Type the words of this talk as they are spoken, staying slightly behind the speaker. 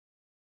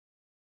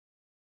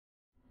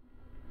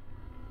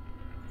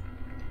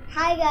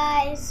Hi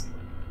guys.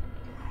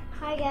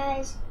 Hi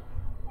guys.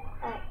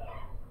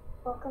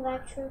 Welcome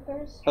back,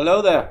 troopers.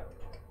 Hello there.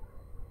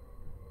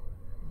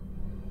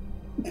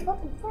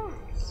 What was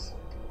that?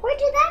 Where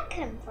did that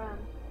come from?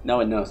 No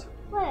one knows.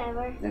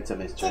 Whatever. It's a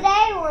mystery.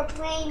 Today we're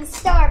playing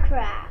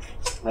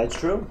Stracraft. That's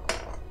true.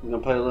 We're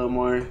gonna play a little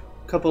more,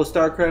 couple of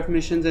Stracraft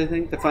missions, I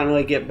think, to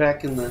finally get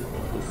back in the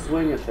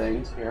swing of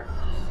things here.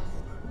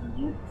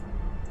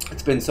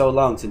 It's been so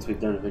long since we've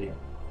done a video.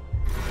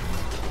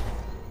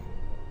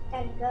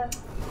 Gotta go.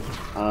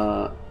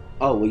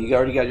 Oh, well, you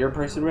already got your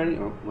person ready?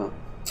 Oh, well,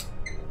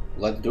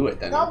 let's do it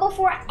then. Go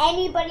before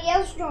anybody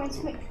else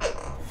joins me.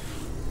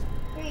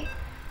 3,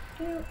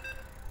 2,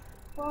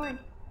 1,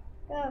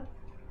 go.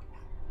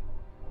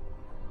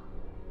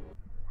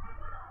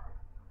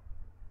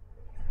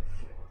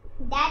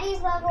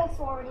 Daddy's level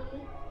 40.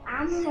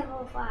 I'm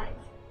level 5.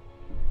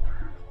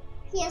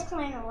 He is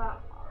playing a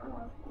lot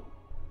more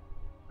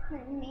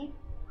than me.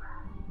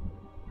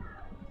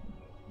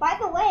 By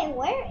the way,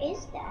 where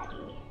is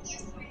Daddy?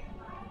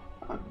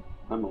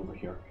 I'm over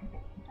here.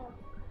 Oh.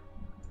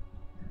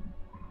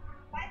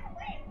 By the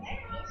way,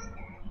 where is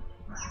Daddy?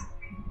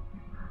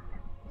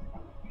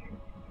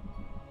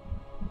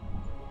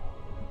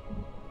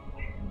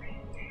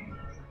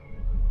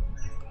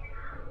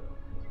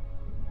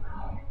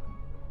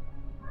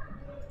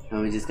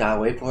 And we just gotta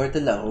wait for it to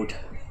load.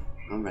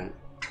 Alright.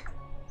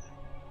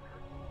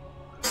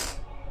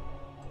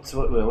 So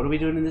what are we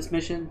doing in this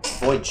mission?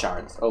 Void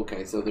shards.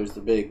 Okay, so there's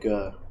the big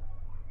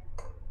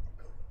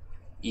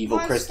evil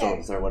Monster.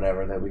 crystals or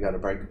whatever that we gotta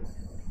break.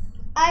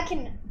 I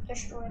can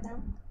destroy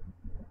them.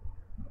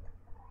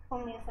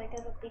 Only if I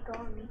get a big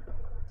army.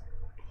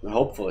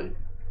 Hopefully.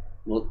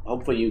 Well,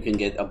 hopefully you can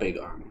get a big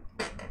army.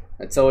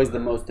 That's always the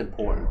most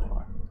important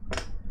part.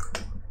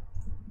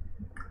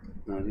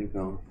 How's it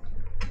going?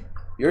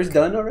 Yours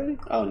done already?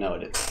 Oh, no,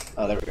 it is.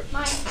 Oh, there we go.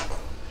 Mine.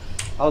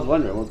 I was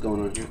wondering what's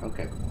going on here.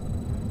 Okay.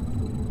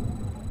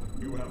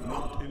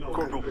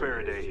 Corporal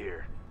Faraday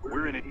here.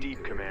 We're in it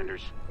deep,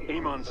 Commanders.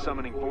 Amon's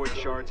summoning void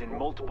shards in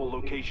multiple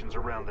locations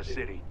around the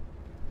city.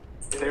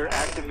 Their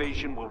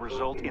activation will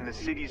result in the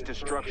city's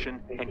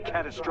destruction and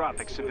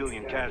catastrophic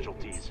civilian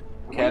casualties.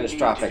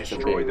 Catastrophic to destroy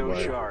civilian those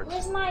word. shards.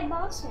 Where's my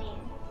boss man?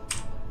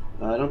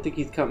 I don't think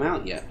he's come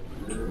out yet.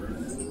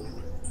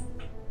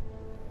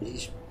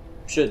 He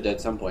should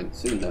at some point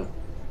soon, though.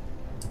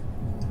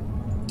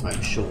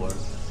 I'm sure.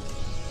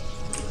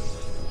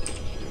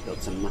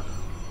 Build some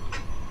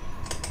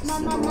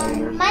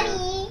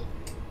Money!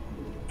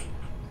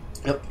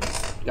 Yep.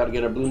 Gotta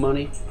get our blue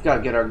money.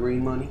 Gotta get our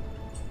green money.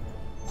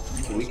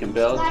 So we can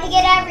build Gotta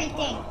get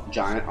everything.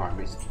 giant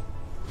armies.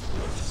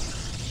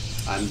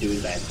 I'm doing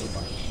bad so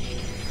far.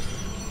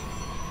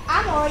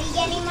 I'm already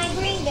getting my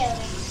green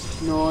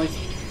buildings. Nice.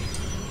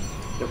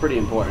 They're pretty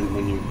important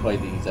when you play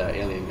these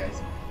alien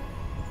guys.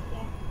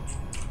 Yeah.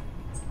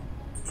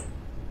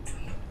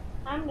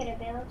 I'm gonna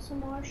build some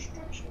more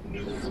structures.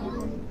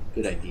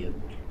 Good idea.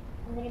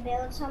 I'm gonna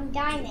build some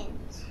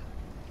diamonds.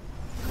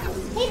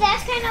 Hey,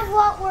 that's kind of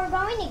what we're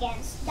going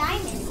against.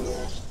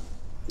 Diamonds.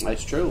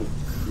 That's true.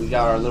 We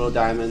got our little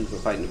diamonds. We're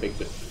fighting a big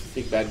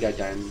bad guy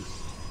diamonds.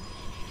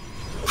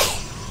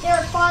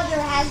 Their father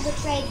has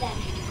betrayed them.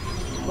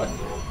 What?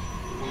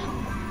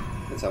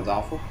 That sounds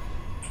awful.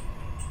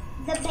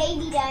 The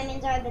baby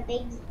diamonds are the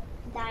big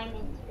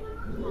diamonds.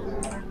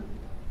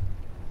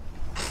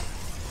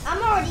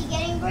 I'm already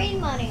getting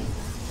green money.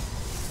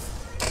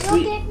 Look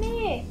Sweet. at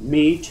me.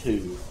 Me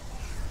too.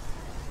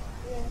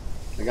 Yeah,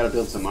 I gotta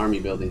build some army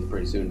buildings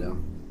pretty soon, though.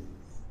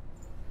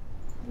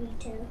 me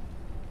too.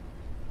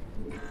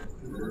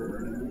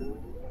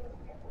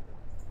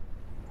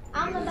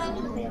 I'm about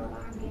to build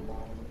army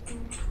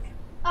buildings.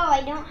 Oh,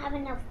 I don't have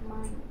enough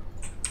money.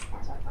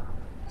 That's a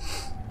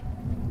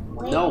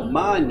problem. No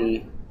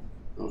money.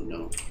 Oh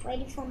no.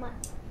 Waiting for my.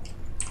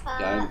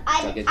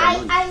 Gotta get that I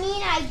money.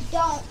 mean, I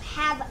don't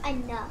have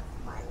enough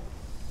money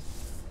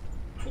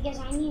because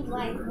I need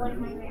like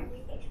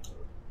 150.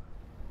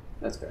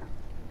 That's fair.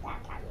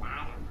 That's a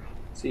lot of money.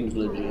 Seems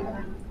legit.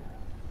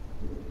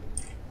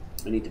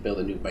 I need to build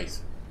a new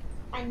base.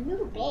 A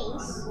new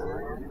base.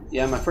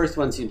 Yeah, my first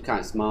one seems kind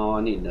of small.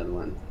 I need another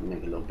one to make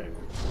it a little bigger.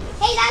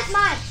 Hey, that's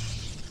mine.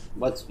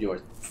 What's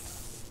yours?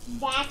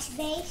 That's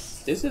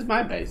base. This is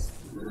my base.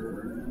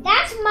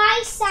 That's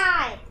my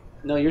side.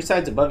 No, your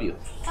side's above you.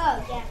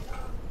 Oh yeah.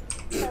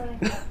 Sorry.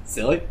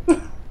 Silly.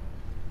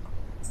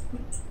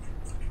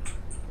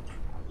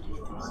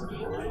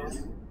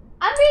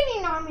 I'm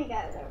reading army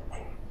guys over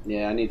there.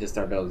 Yeah, I need to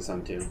start building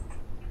some too.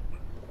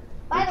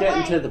 By We're the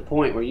getting way, to the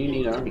point where you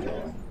need army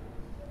guys.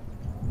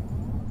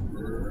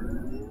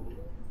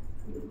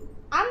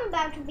 I'm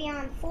about to be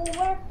on full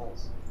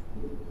workers.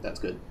 That's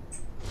good.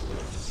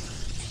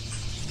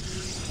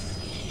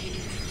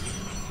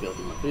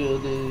 Building my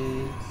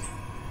buildings.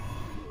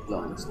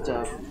 Blowing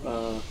stuff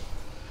up.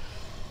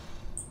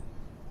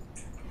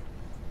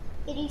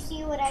 Did you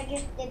see what I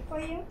just did for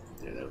you?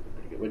 Yeah, that was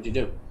pretty good. What'd you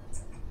do?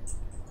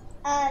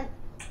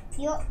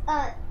 You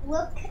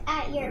look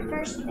at your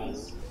first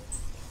base.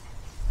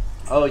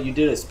 Oh, you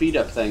did a speed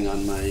up thing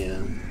on my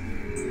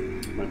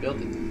my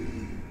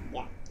building.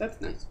 Yeah. That's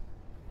nice.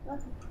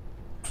 Okay.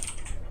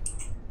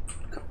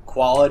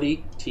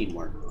 Quality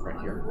teamwork right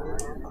here.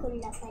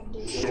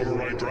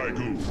 Samurai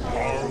Dragoon,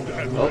 armed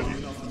and Oh. ready.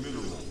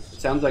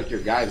 Sounds like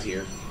your guy's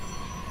here.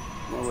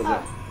 What was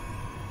that?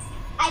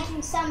 I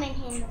can summon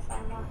him if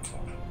I want to.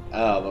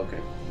 Oh, okay.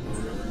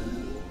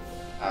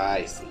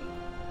 I see.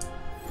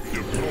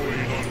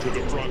 Deploying onto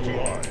the front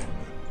line.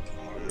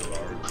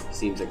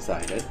 Seems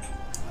excited.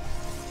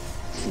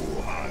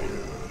 Fire.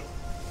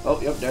 Oh,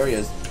 yep, there he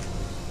is.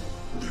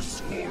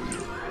 This warrior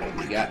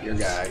You got your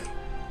guy.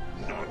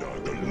 Nada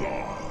the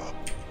law.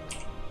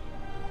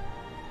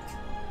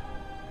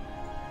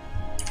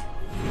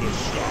 The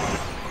sky.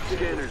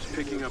 Scanner's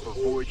picking up a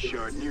void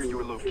shard near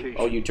your location.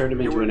 Oh, you turned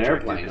him into Your an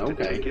objective airplane. is to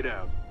Okay. take it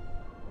out.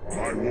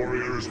 My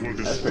warriors will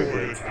That's pretty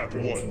destroy good. it at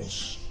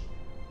once.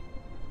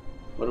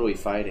 What are we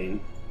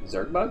fighting?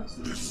 Zerg bugs?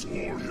 This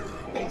warrior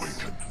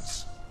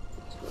awakens.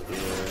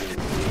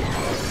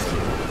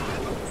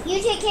 You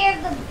take care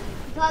of the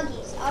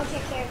buggies. I'll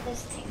take care of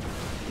this thing.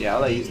 Yeah,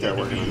 I'll let you start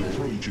working on Enemy that.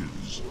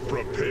 approaches.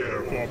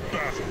 Prepare for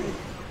battle.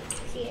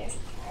 Here.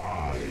 I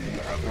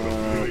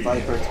am the Fight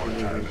blade first.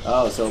 of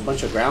our Oh, so a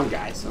bunch of ground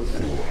guys. Okay.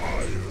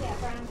 fire. Yeah,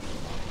 Brown.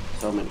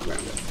 So many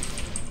ground guys.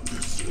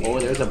 Oh,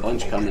 there's a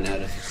bunch coming at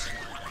us.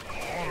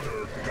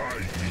 Honor guide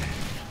me.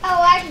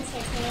 Oh, I can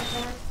take care of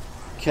them.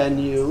 Can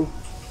you?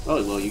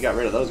 Oh, well, you got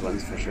rid of those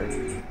ones for sure. I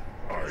Yeah,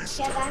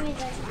 stand. that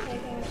means I can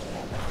take care of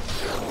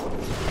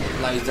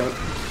them. Laser.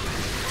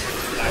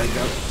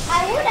 Laser. I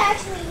would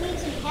actually need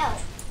some help.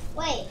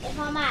 Wait, if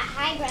I'm at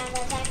high ground,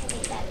 that's actually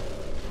better.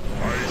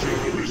 I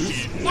shall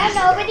receive Now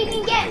nobody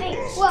can get me.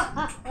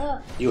 Whoa.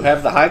 You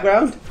have the high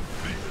ground? the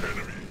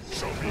enemy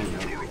shall be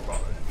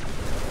purified.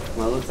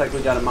 Well, it looks like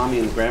we got a mommy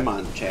and grandma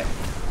in the chat.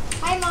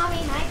 Hi,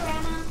 Mommy. Hi,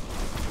 Grandma.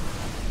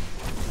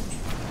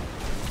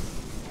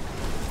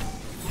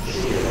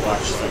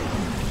 Watch some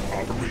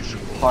Operation.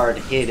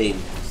 hard-hitting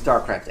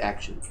StarCraft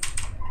action.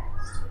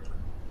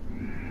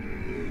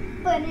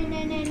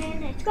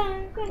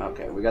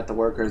 Okay, we got the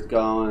workers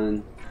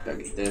going. Gotta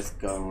get this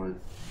going.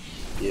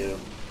 You over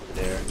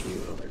there.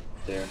 You over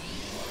there.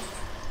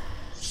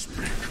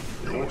 Speak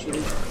How your much you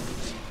need?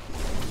 commands.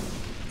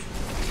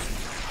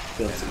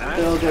 Build some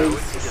That's buildings. how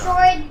it's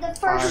done. Destroyed the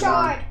first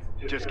Hard shard.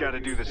 Just gotta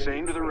do the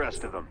same to the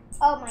rest of them.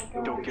 Oh my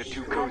god. Don't get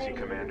too cozy,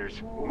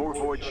 commanders. More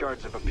void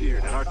shards have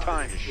appeared, and our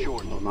time is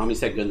short. Well, mommy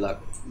said good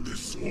luck.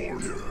 This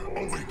warrior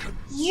awakens.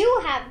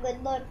 You have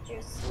good luck,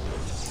 just.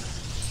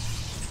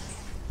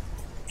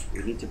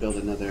 We need to build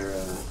another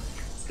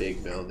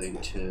big building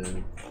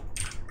too.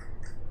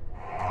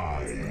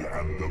 I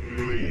am the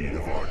blade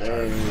of our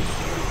There. time.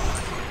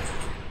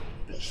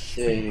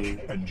 Thing.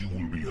 And you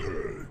will be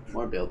heard.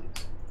 More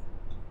buildings.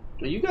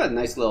 Well, you got a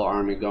nice little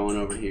army going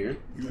over here.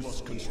 You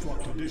must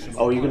construct additional.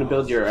 Oh, you're gonna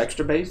build your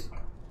extra base?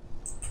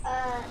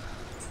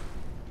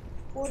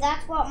 Well,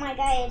 that's what my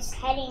guy is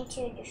heading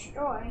to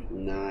destroy.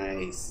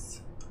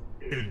 Nice.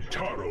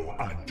 Intaro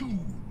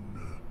Adun.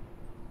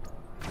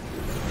 I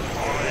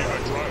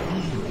am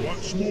Dragoon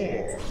once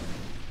more.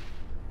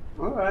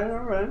 Alright,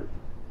 alright.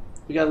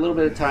 We got a little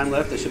bit of time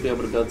left. I should be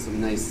able to build some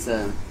nice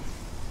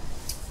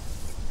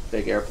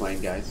big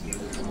airplane guys.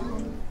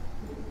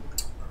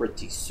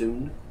 Pretty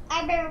soon.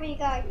 I barely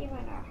got you in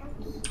our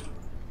house.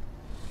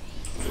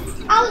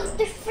 I was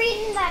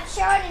defeating that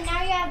shard and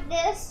now you have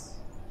this?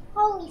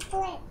 Holy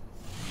flame.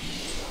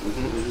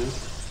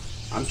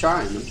 I'm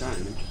trying.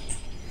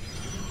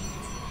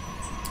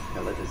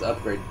 Gotta let this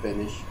upgrade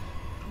finish.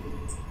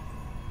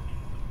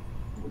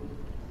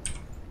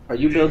 Are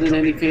you building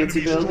any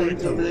fancy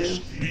buildings over there?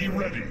 Be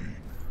ready.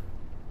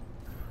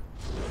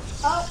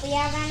 Oh, we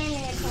have an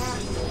enemy attack.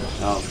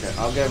 Oh, okay.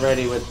 I'll get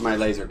ready with my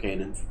laser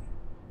cannon.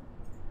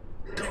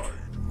 Guide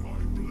my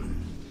blade.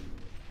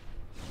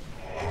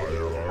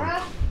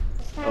 Hierarchy.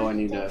 Oh, I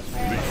need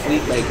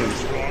fleet bacon.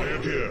 Try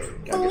again.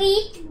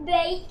 Fleet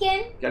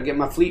bacon. Gotta get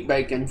my fleet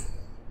bacon.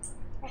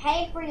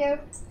 Hey for you.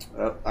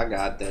 Oh, I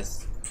got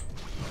this.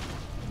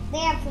 They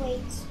have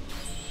fleets.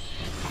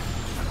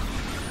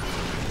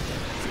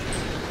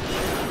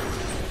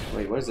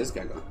 Wait, where's this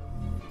guy going?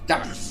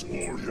 Damn it. This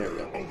There we warrior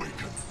go.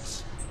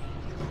 awakens.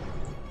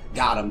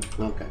 Got him.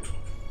 Okay.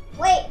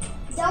 Wait,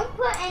 don't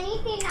put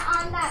anything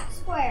on that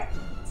square.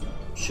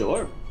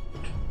 Sure.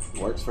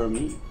 Works for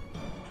me.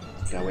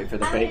 Gotta wait for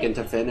the bacon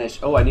to finish.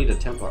 Oh, I need a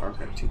Templar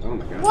archive too. Oh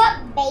my god.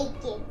 What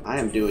bacon? I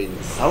am doing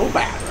so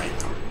bad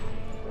right now.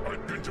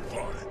 Identify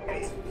our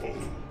foe.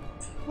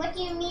 What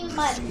do you mean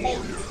by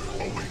bacon?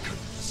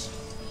 Awakens.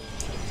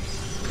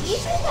 Do you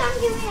think I'm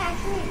doing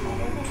actually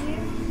better than you?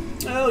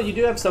 Oh, you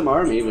do have some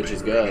army, which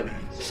is good.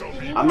 Shall Do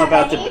be you I'm have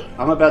about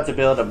any? to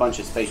build a bunch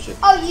of spaceships.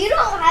 Oh, you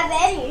don't have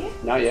any.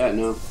 Not yet,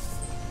 no.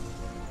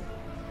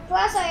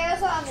 Plus, I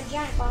also have a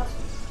giant boss.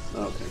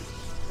 Okay.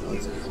 No,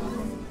 that's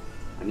good.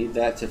 I need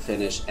that to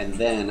finish, and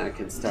then I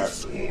can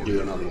start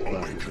doing all these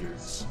buildings here.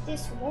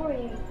 This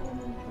warrior.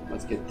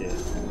 Let's get the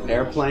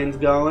airplanes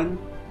going.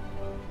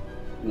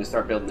 I'm gonna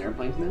start building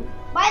airplanes now.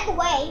 By the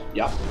way,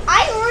 Yep.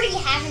 I already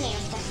have an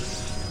airplane.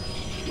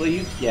 Well,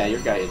 your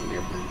guy is an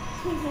airplane.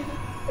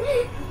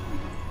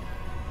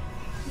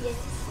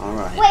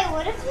 Alright. Wait,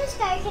 what if this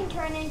guy can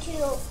turn into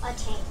a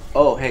tank?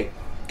 Oh, hey.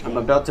 I'm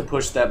about to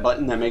push that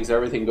button that makes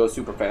everything go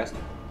super fast.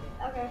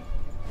 Okay.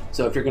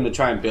 So if you're going to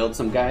try and build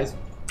some guys,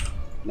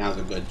 now's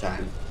a good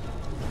time.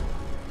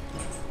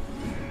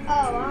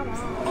 Oh, I'm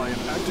on. I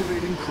am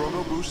activating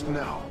Chrono Boost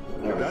now.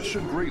 That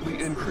should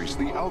greatly increase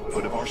the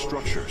output of our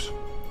structures.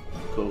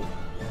 Cool.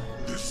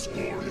 This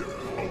warrior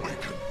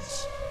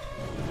awakens.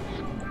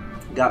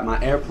 Got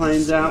my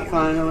airplanes out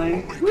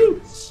finally.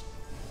 Woo!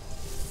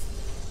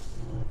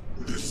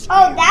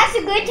 Oh, that's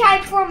a good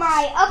time for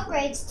my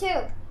upgrades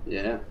too.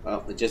 Yeah,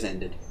 well, it just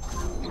ended.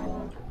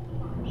 Well,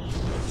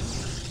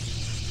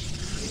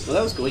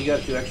 that was cool. You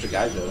got 2 extra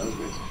guys though. That was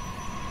nice.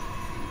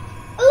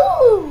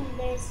 Ooh,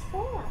 there's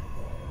 4.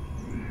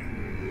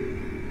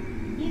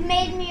 You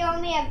made me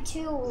only have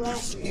 2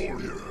 left.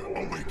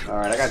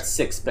 Alright, I got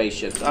 6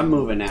 spaceships. I'm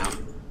moving out.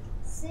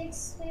 6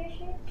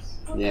 spaceships?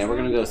 Yeah, we're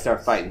gonna go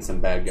start fighting some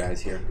bad guys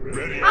here.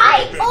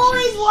 I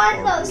always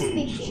want those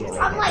spaceships.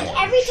 I'm like,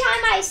 every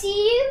time I see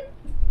you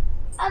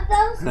of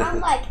those, I'm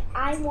like,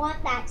 I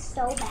want that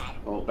so bad.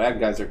 Oh, bad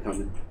guys are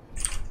coming.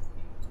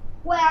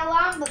 Well,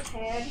 I'm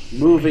prepared.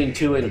 Moving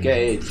to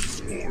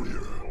engage.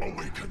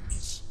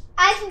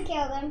 I can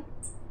kill them.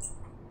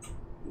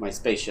 My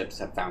spaceships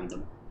have found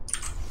them.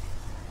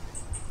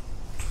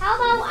 How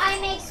about I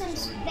make some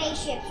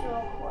spaceships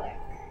real quick?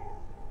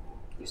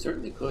 You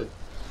certainly could.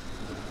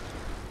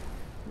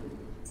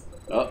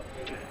 Oh,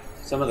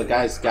 some of the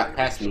guys got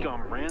past me.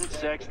 Scum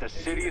ransacks the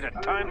city at a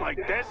time like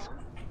this?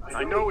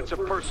 I know it's a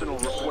personal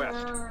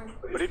request,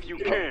 but if you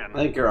I can,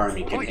 think your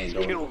army can please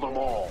handle kill it. them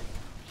all.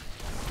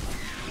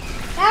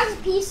 That was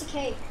a piece of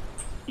cake.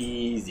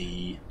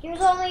 Easy. There's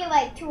only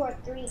like 2 or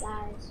 3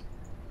 guys.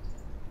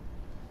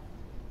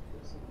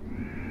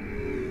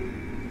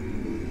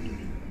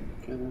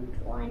 Okay.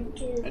 1,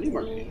 2, I need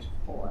more 3, games.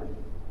 4.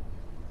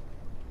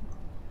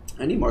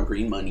 I need more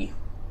green money.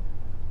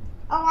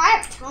 Oh, I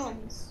have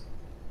tons.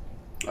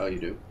 Oh, you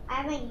do? I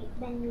haven't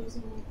been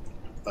using it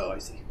Oh, I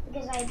see.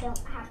 because I don't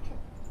have to.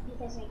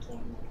 Because I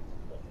can't make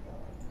big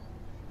buildings.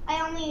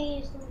 I only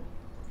use them.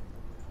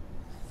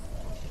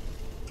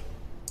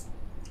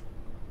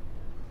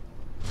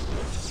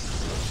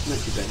 Not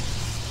too bad.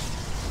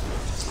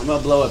 I'm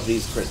gonna blow up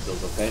these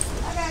crystals, okay?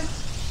 Okay.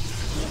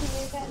 You can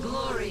use that.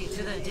 Glory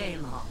to the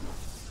Daylong.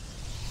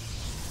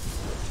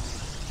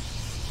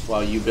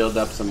 While you build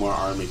up some more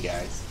army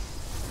guys.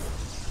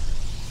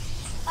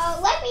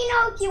 Let me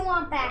know if you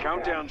want back.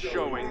 Countdown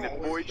showing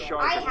that void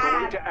shards I are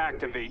going have. to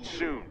activate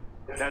soon.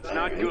 That's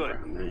not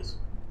good. Nice.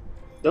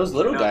 Those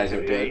little Not guys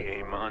are today,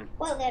 good. Amon.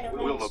 What little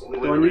We'll guys? one you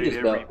obliterate just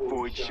every built.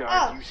 void shard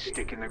Oh. you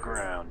stick in the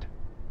ground.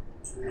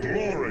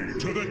 Glory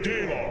to the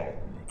Daylong.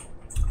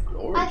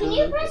 Can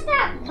you press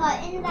that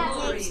button that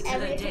Glory makes to the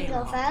everything go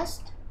Daylong.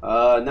 fast?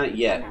 Not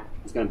yet.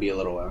 It's gonna be a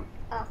little while.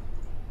 Oh.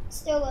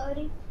 Still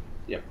loading?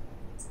 Yep.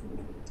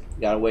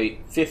 Gotta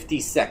wait 50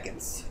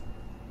 seconds.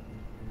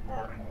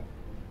 Okay.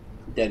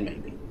 Then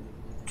maybe.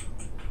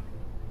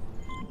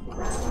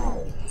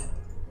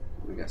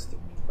 I guess.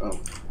 Oh.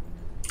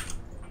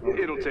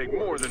 It'll take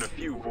more than a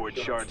few void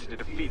shards to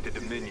defeat the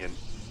Dominion.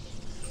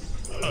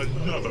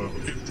 Another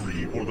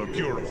victory for the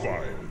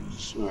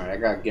Purifiers. Alright, I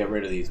gotta get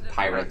rid of these Not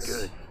pirates.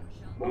 good.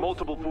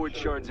 Multiple void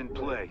shards in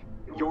play.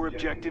 Your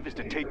objective is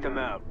to take them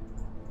out.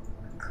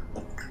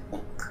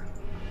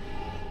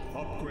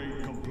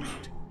 Upgrade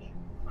complete.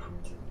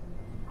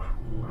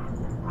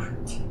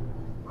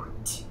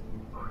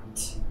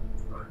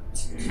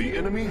 The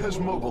enemy has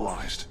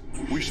mobilized.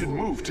 We should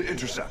move to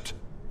intercept.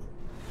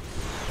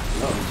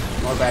 Oh,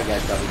 more bad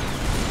guys coming.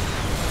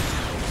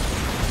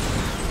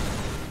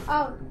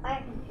 Oh,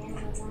 I can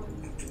handle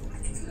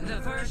that.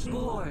 The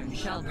firstborn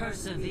shall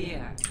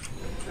persevere.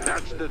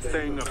 That's the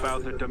thing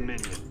about the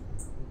Dominion.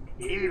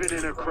 Even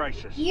in a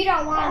crisis, You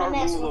don't want our to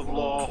mess rule with of me.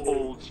 law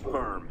holds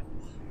firm.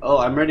 Oh,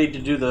 I'm ready to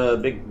do the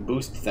big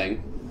boost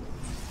thing.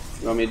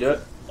 You want me to do it?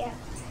 Yeah.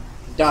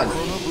 Done.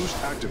 Chrono Boost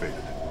activated.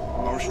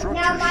 Our structure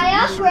Now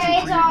my should research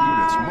and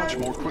upgrades create units much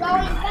more quickly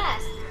going now.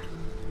 fast.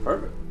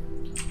 Perfect.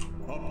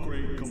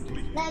 Upgrade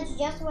complete. That's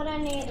just what I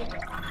needed.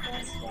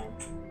 That's good.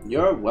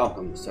 You're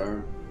welcome,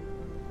 sir.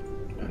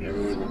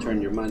 Everyone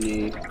return your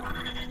money.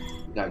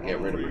 Gotta get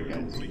rid of my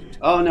guys.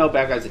 Oh no,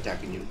 bad guys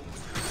attacking you.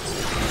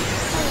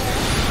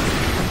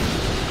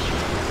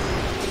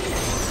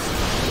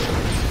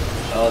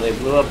 Oh, they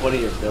blew up one of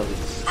your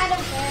buildings. I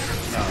don't care.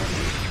 Oh,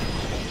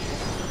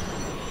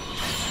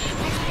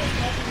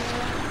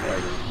 there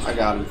you go. I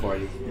got him for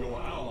you.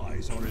 Your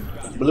allies are in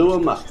battle. Blew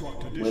him up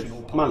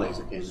with my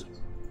laser cannons.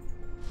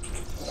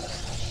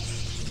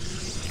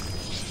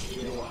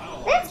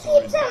 Let's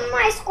keep some of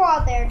my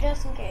squad there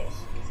just in case.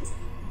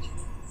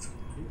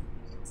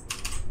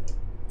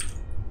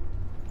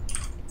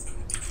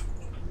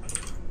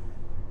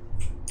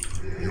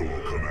 Your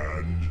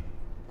command.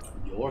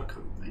 Your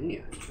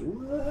command?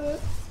 What?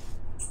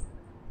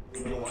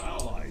 Your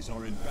allies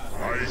are in battle.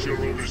 I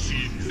shall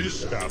oversee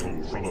this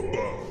battle from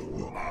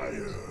above.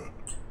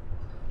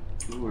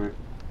 Alright.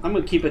 I'm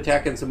gonna keep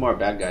attacking some more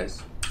bad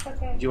guys.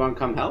 Okay. Do you want to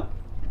come help?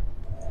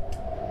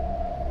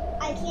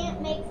 I I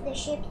can't make the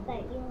ships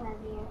that you have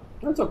here.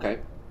 That's okay.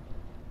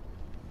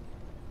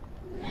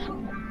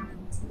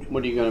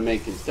 What are you gonna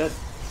make instead?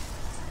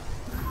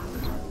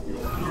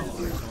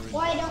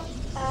 Well, I don't.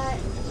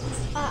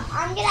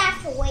 I'm gonna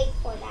have to wait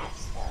for that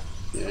stuff.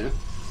 Yeah.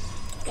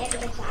 Yeah,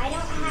 because I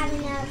don't have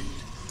enough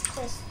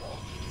crystal.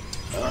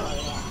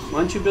 Why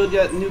don't you build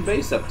that new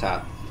base up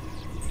top?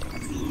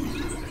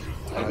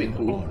 That'd be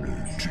cool.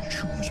 To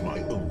choose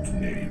my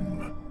own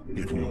name.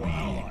 It will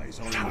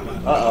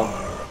be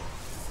Uh-oh.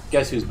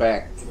 Guess who's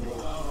back?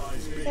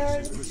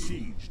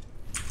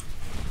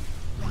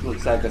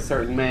 Looks like a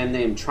certain man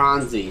named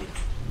Tronzy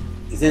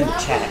is in the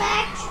chat.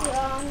 Back,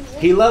 Tronzy.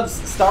 He loves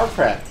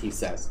Starcraft, he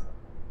says.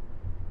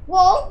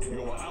 Well,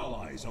 Your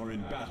allies are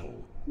in battle.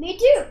 me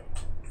too.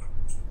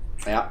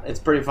 Yeah, it's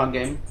a pretty fun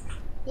game.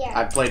 Yeah.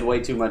 I've played way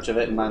too much of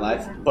it in my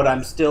life, but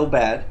I'm still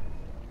bad.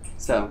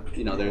 So,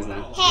 you know, there's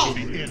that. Hey,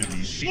 The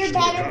enemy seeks you're to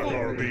better attack than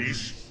our me.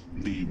 base.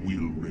 They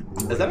will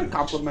regret. Is that a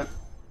compliment?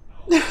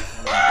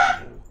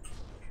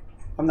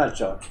 I'm not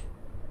sure.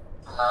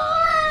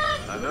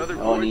 Another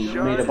Oh, and he void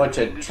shard made a bunch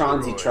of has been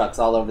Tronzy destroyed. trucks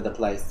all over the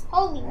place.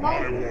 Holy My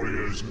moly.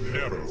 warriors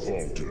never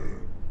falter.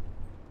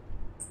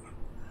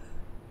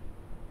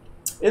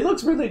 It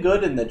looks really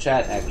good in the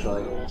chat,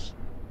 actually.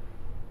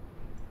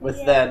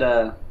 With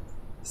that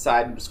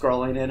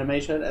side-scrolling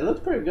animation. It looks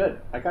pretty good.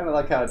 I kind of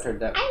like how it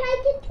turned out.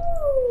 I like it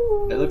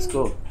too. It looks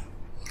cool.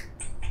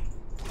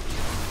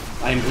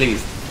 I am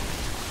pleased.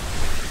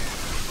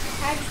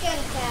 How's it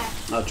going, Cat?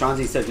 Oh,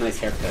 Tronzy says nice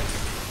haircut.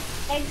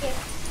 Thank you.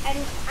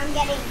 I'm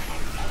getting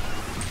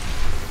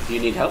it. Do you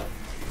need help?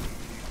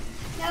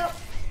 Nope.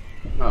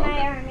 Oh, My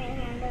okay. army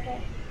handled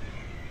it.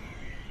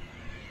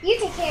 You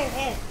take care of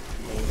him.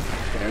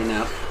 Fair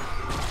enough.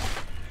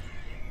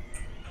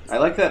 I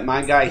like that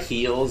my guy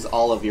heals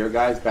all of your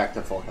guys back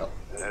to full health.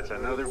 That's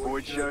another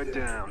void shard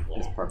down.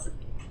 It's perfect.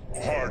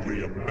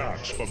 Hardly a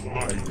match for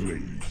my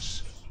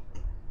blades.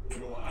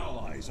 Your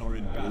allies are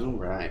in battle.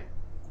 Alright.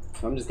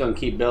 So I'm just going to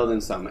keep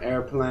building some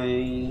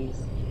airplanes.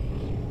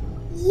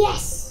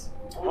 Yes.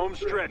 Home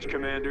stretch,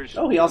 commanders.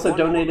 Oh, he also One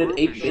more donated group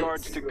 8 of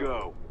shards bits. to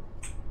go.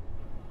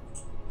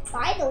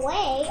 By the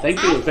way,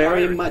 Thank you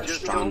very Pirates much,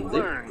 just don't Tronzy.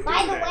 learn,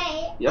 By do the they?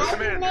 way, Yep. I can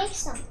Commanders. make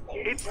something.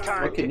 It's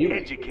time What can to you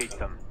make? educate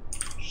them.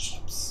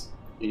 Ships.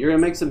 You're going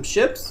to make some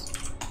ships?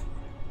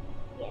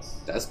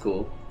 Yes. That's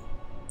cool.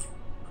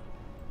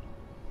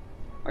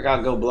 I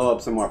gotta go blow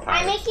up some more I'm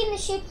pirates. making the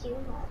ships you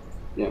have.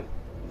 Yeah.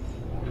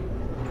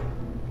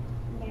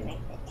 I'm gonna make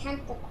the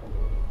tentacle.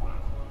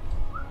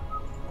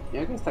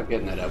 Yeah, I gotta stop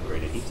getting that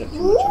upgraded. It eats up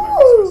too much of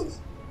my Ooh. resources.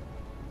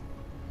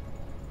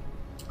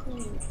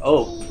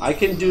 Oh, I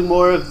can do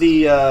more of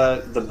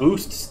the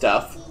boost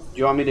stuff. Do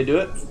you want me to do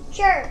it?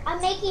 Sure,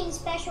 I'm making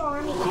special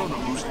army.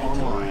 Chronos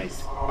online.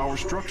 Nice. Our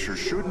structure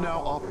should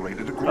now operate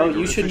at a greater Oh,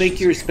 you should make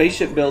your efficiency.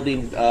 spaceship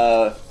building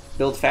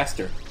build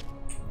faster.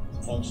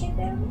 Spaceship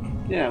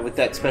building? Yeah, with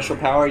that special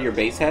power your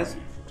base has.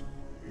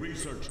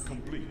 Research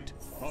complete.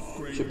 You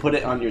Upgrade. should put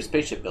it on your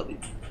spaceship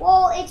building.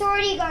 Well, it's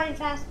already going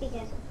fast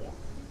because of you.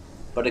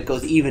 But it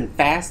goes even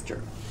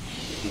faster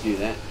if you do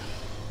that.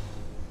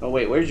 Oh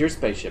wait, where's your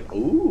spaceship?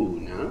 Ooh,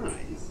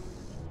 nice.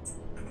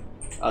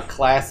 A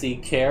classy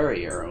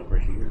carrier over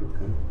here.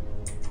 Okay.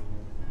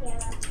 Yeah,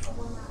 that's the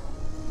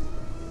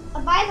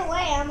one. By the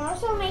way, I'm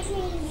also making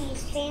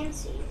these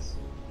fancies.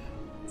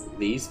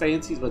 These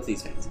fancies? What's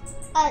these fancies?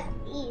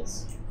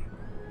 These.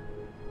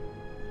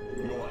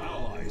 Your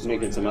allies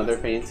Making some other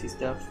fancy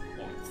stuff.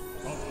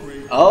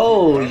 upgrade.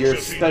 Oh, your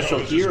Accessing special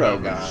houses hero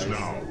members guys.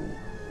 now.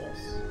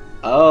 Yes.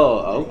 Oh,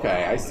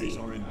 okay, I see.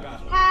 Allies are in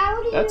battle. How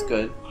do you? That's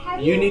good. How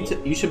do You need to.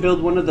 You should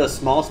build one of the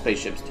small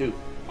spaceships too.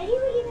 How do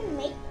you even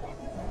make them?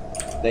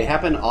 They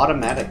happen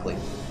automatically.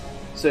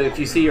 So if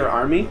you see your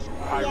army,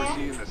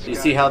 Piracy in the you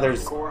sky see how is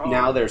there's core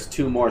now home. there's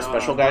 2 more Not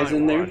special on guys my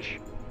in there. watch.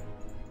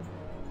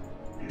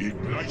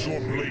 Ignite your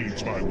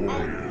blades, my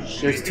warriors.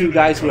 There's 2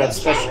 guys who have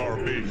Special special.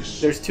 our base.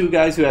 There's 2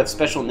 guys who have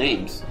special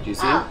names. Do you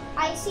see them? Oh,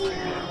 I see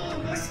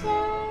this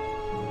guy.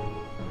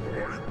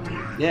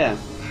 Yeah,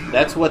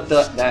 that's what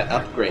that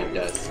upgrade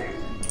does.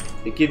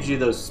 It gives you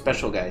those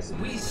special guys.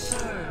 We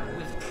serve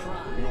with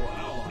pride. Your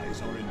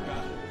allies are in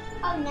battle.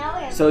 Oh, now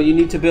we're. So you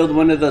need to build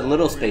one of the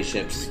little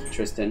spaceships,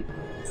 Tristan.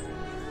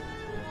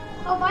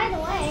 Oh, by the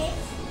way,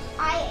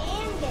 I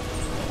am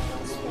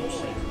getting a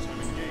spaceship.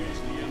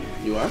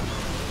 You are?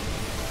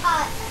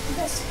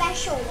 The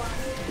special one.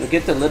 Now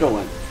get the little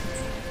one,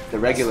 the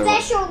regular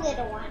one. Special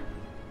little one.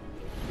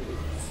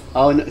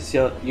 Oh, no,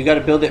 so you got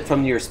to build it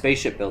from your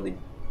spaceship building.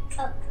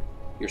 Oh,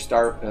 Your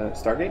Stargate?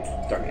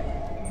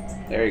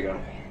 Stargate. There you go.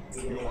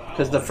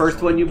 Because the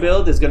first one you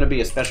build is going to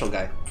be a special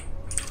guy.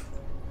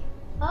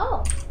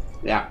 oh.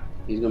 Yeah,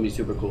 he's going to be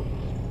super cool.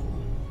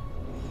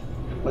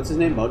 What's his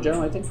name?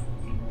 Mojo, I think?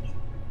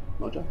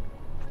 Mojo?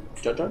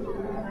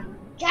 Jojo?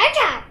 Jar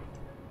Jar.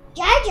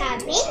 Jar Jar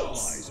Binks.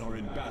 Allies are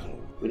in battle.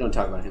 We don't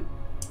talk about him.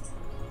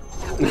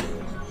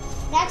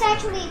 That's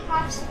actually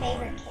Pop's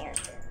favorite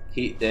character.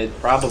 It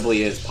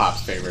probably is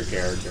Pop's favorite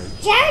character.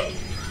 Jar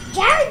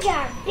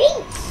Jar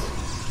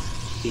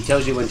Binks. He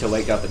tells you when to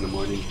wake up in the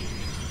morning.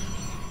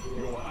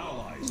 Your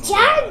allies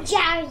Jar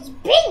Jar's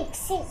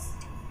Binks is.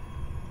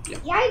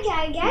 Yep. Jar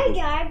Jar Jar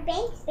Jar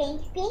Binks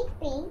Binks Binks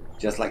Binks.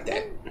 Just like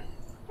that.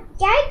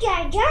 Jar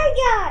Jar Jar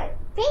Jar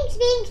Binks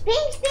Binks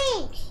Binks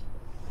Binks.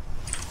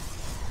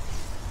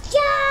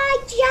 Jar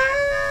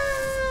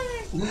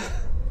Jar.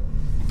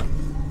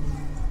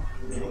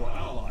 Your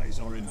allies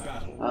are in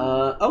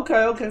battle.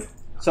 Okay.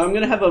 So I'm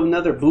gonna have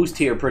another boost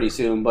here pretty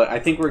soon, but I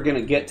think we're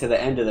gonna get to the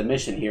end of the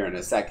mission here in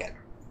a second.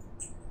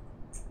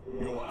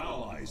 Your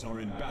allies are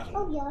in battle.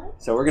 Oh yeah.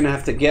 So we're gonna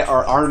have to get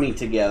our army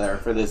together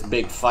for this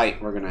big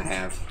fight we're gonna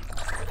have.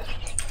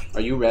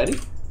 Are you ready?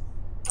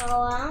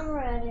 Oh, I'm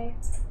ready.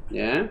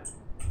 Yeah?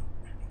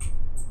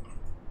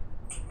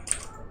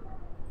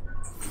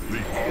 Your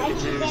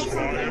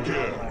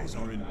allies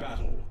are in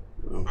battle.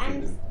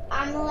 Okay.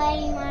 I'm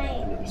letting my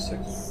Another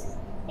 6.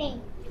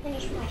 thing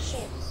finish my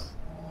ships.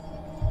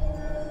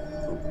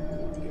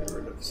 Get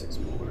rid of 6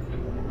 more.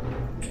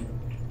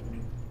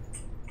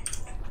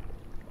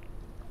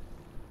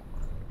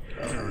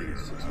 Carrier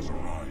has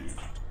arrived.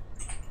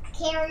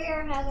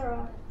 Carrier has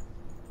arrived.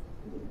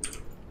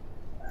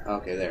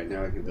 Okay, there.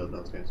 Now I can build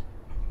those guys.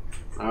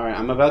 Alright,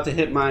 I'm about to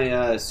hit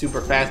my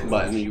super fast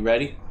button. Are you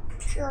ready?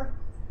 Sure.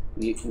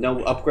 No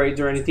upgrades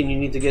or anything you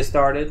need to get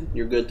started?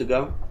 You're good to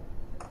go?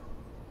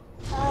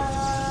 Still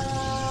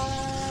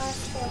have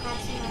some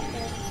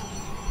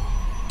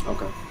upgrades.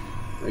 Okay.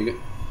 Are you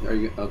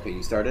good? Okay,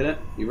 you started it?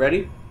 You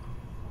ready?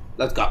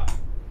 Let's go.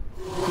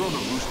 Chrono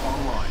boost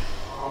online.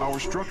 Our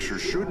structure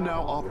should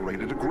now operate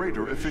at a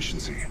greater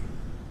efficiency.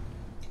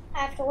 I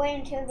have to wait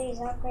until these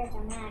upgrades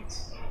are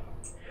maxed.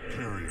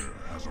 Carrier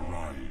has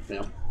arrived.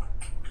 Yeah.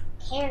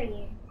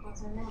 Carrier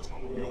has arrived.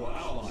 Your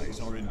allies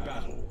are in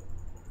battle.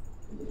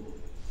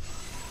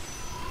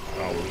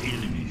 Our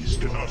enemies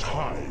cannot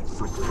hide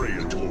from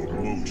Praetor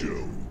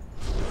Mojo.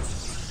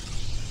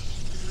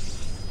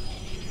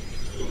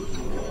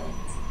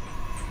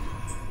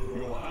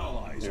 Your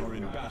allies are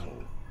in battle.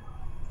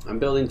 I'm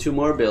building 2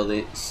 more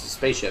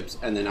spaceships,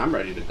 and then I'm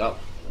ready to go.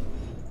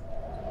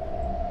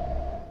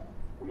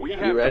 We You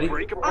have ready? to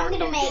break I'm apart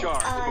gonna those make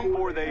shards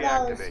before they those.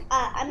 activate.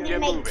 I'm gonna Get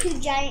make moving. 2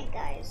 giant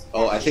guys.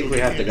 Oh, I think we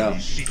have to go.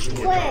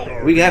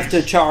 Wait. We have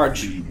to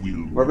charge.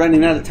 We're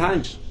running out of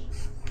time.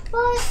 But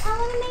I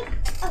wanna make.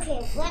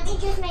 Okay, let me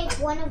just make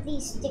one of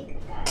these sticker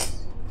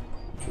guys.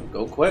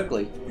 Go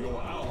quickly.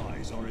 Your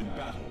allies are in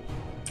battle.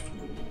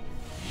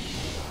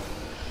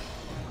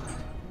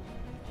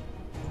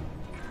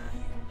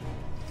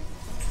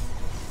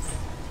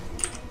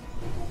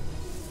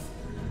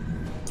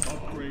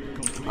 Upgrade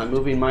complete. I'm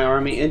moving my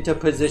army into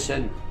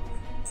position.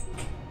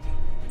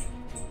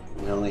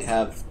 We only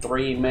have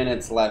 3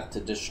 minutes left to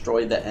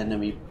destroy the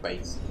enemy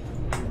base.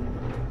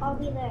 I'll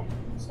be there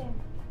soon.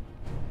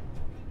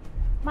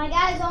 My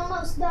guy's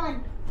almost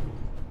done.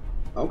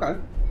 Okay.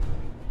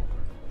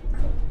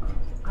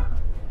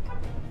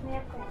 My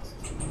upgrades.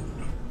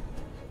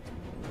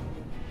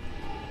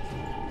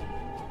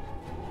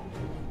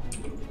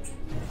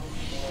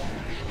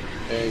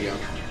 There you go.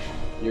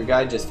 Your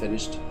guy just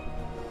finished.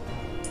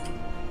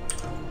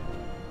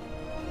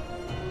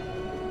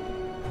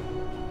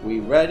 We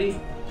ready?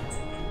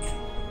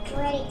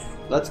 Ready.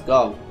 Let's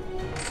go.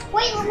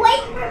 Wait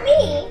for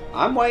me.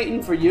 I'm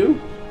waiting for you.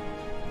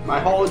 My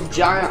whole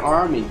giant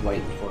army's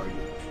waiting for you.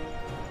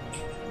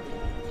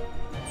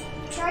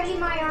 Charging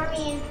my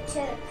army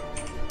into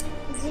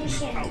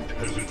position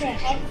to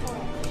head for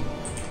it.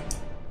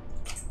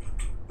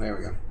 There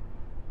we go.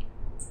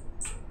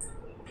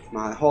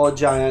 My whole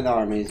giant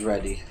army's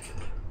ready.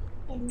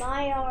 And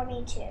my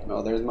army too.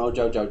 Oh, there's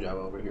Mojo Jojo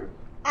over here.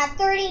 At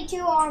 32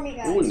 army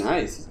guys. Ooh,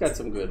 nice. He's got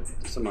some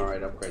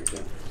alright upgrades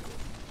there.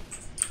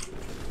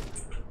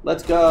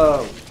 Let's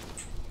go.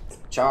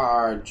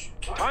 Charge.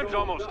 Time's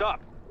almost up.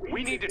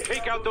 We need to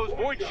take out those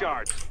void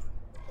shards.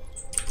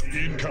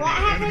 Incoming What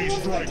happens enemy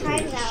if the time's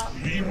strikers. out?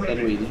 Be Then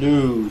ready. we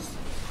lose.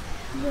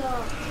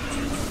 Yeah.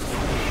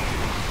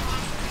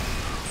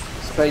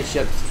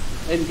 Spaceships,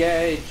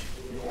 engage.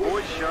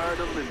 Void shard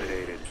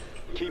eliminated.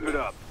 Keep it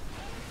up.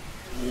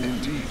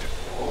 Indeed.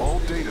 All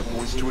data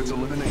points to its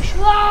elimination.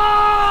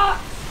 Ah! I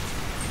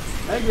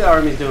think the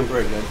army's doing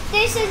pretty good.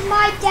 This is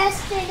my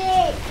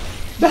destiny.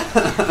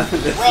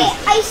 Wait,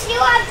 I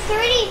still have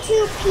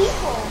 32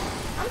 people.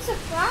 I'm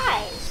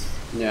surprised.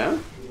 Yeah?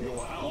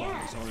 Your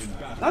allies are in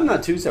battle. I'm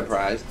not too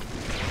surprised.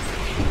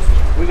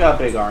 We got a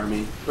big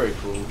army. Pretty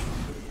cool.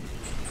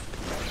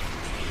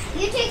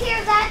 You take care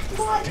of that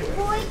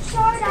void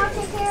shard, I'll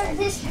take care of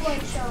this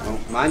void shard. Oh,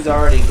 mine's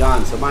already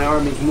gone, so my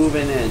army's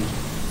moving in.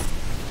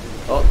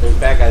 Oh, there's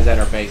bad guys at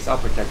our base. I'll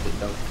protect it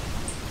though.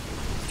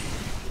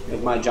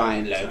 With my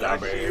giant legs. I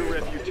see your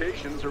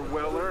reputations are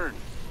well earned.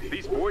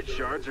 These void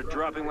shards are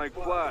dropping like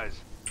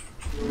flies.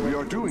 We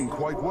are doing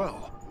quite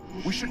well.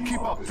 We should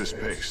keep up this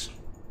pace.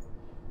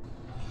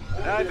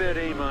 I bet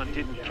Amon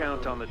didn't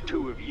count on the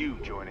 2 of you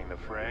joining the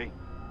fray.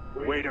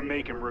 Way to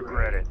make him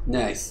regret it.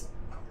 Nice.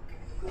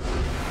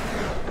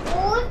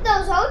 Well, with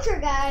those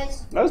Ultra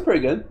guys, That was pretty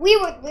good. we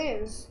would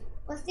lose.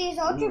 With these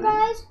Ultra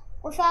guys,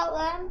 without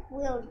them,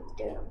 we'll be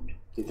doomed.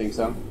 Do you think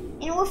so?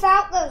 And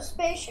without those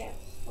spaceships,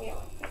 we would.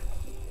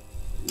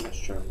 That's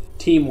true.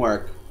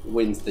 Teamwork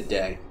wins the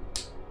day.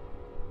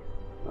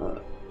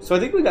 So I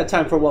think we got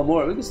time for one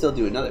more. We can still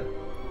do another.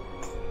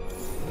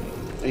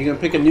 Are you gonna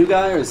pick a new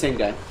guy or the same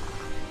guy?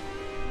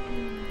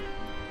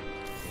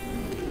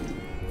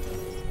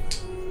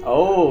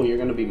 Oh, you're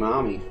gonna be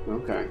mommy.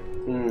 Okay.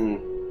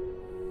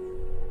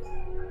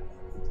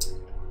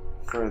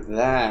 For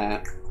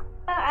that,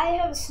 I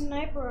have a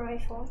sniper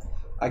rifle.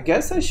 I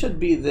guess I should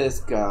be this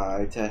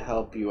guy to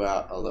help you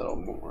out a little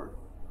more.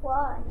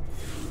 Why?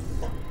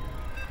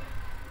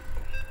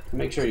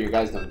 Make sure your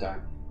guys don't die.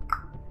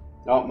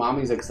 Oh,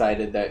 mommy's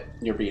excited that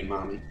you're being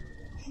mommy.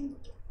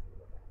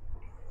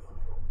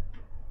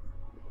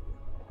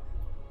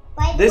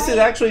 This is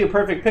actually a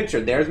perfect picture.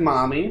 There's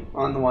mommy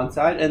on the one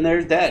side, and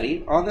there's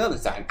daddy on the other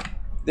side.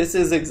 This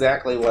is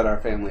exactly what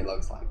our family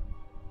looks like.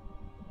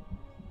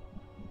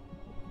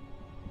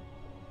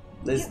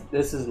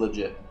 This is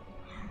legit.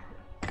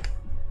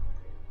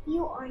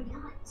 You are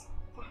not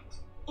that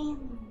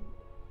animal.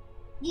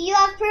 Do you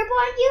have purple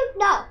on you?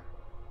 No.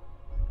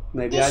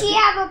 Maybe Does she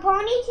have a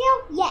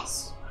ponytail?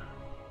 Yes.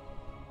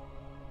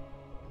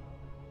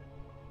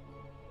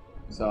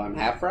 So I'm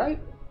half right?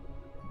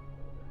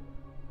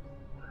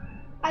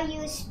 Are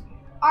you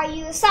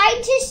a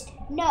scientist?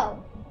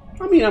 No.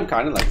 I mean, I'm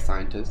kind of like a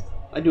scientist.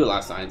 I do a lot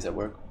of science at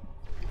work.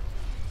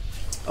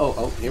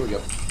 Oh, here we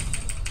go.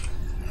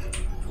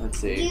 Let's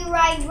see. Do you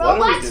ride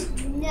robots?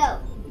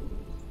 No.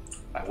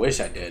 I wish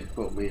I did.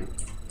 Oh man,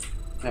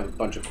 I have a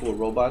bunch of cool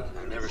robots.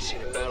 I've never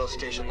seen a battle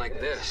station like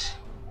this.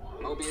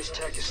 Mobius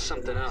tech is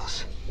something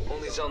else.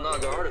 Only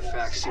Zelnaga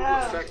artifacts seem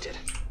to affect it.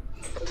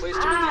 I placed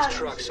them in these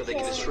trucks so they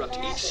can disrupt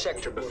each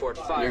sector before it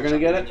fires. You're gonna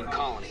get it?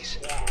 Colonies.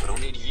 But I'll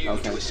need you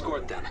to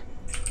escort them.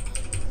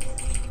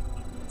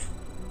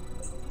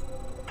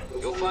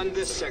 You'll find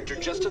this sector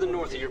just to the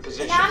north of your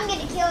position. Now I'm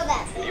gonna kill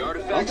that. The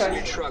artifacts in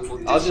your truck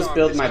will I'll just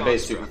build my this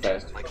base super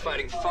construct, fast. like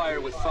fighting fire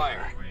with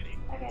fire.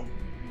 Okay.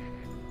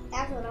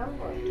 That's what I'm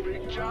going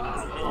to do.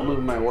 I'll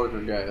move my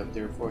worker guy up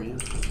there for you.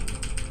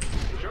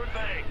 Sure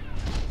thing.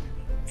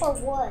 For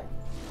what?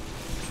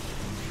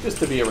 Just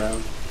to be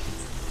around.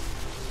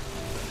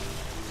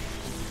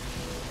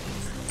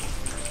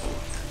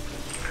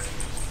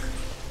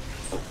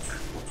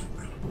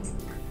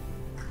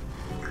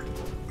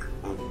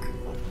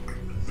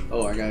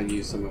 Oh, I gotta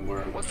use some more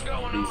of these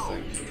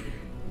things.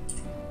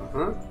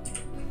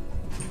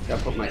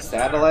 Gotta put my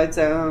satellites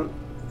out.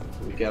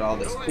 We get all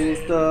this cool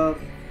stuff.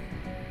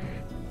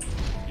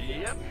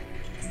 Yep.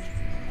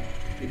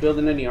 You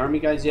building any army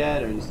guys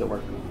yet, or are you still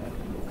working on that?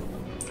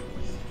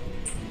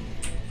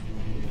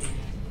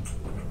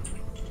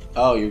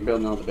 Oh, you're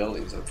building all the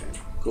buildings. Okay,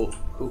 cool.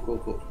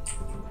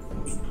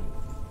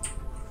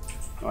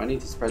 Oh, I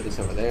need to spread this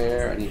over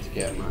there. I need to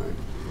get my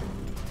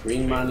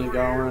green money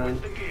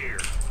going.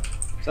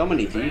 So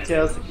many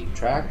details to keep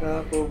track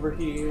of over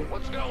here.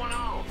 What's going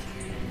on?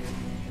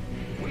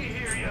 We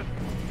hear you.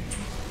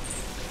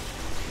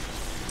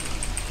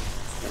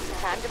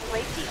 Time to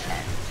play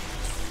defense.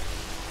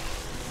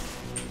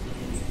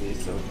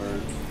 These over.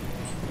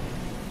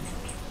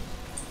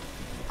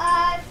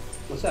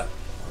 What's up?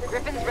 The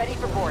Griffin's ready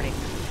for boarding.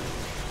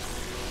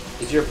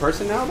 Is your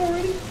person out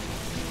already?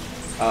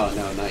 Oh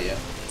no, not yet.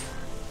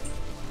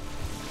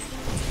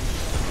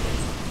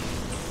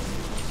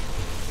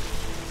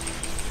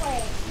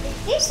 Wait,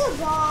 is this a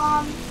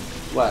bomb?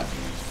 What?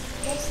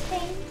 This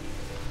thing?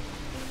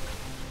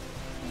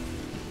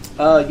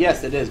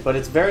 Yes it is, but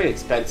it's very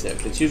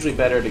expensive. It's usually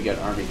better to get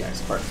army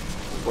guys first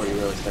before you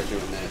really start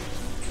doing that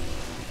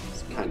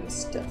kind of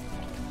stuff.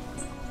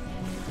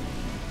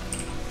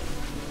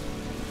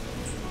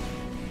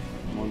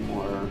 One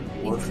more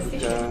worker guy.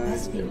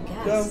 There we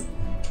go.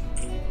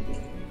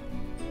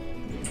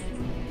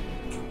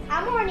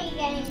 I'm already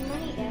getting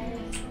money, guys.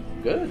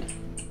 Good.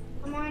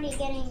 I'm already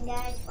getting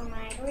guys for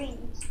my green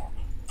stuff.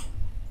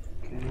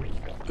 Okay.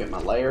 Get my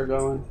layer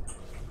going.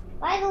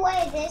 By the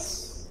way,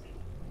 this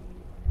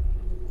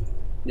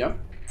Yep.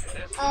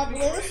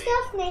 blue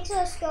stuff makes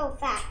us go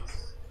fast.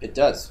 It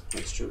does.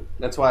 That's true.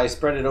 That's why I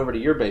spread it over to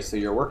your base so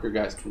your worker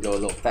guys can go a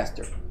little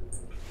faster.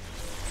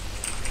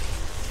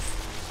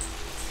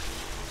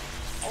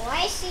 Oh,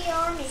 I see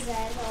army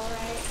guys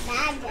alright.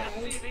 Bad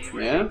guys.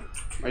 Yeah?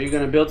 Are you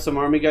going to build some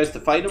army guys to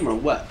fight them or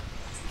what?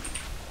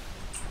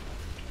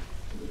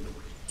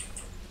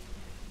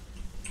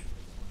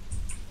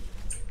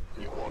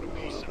 You want a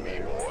piece of me,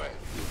 boy?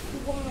 You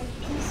want a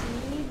piece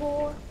of me,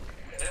 boy?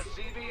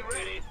 SCV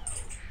ready.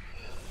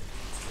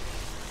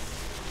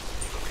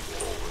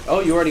 Oh,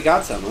 you already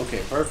got some.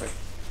 Okay, perfect.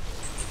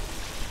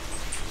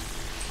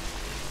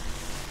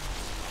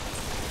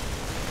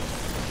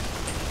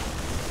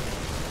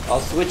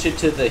 I'll switch it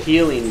to the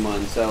healing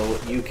one so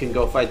you can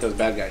go fight those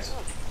bad guys.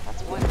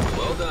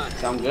 Well done.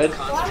 Sound good?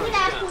 Well, I'm gonna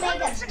have to make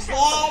a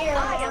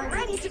better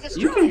army.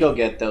 You can go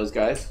get those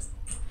guys.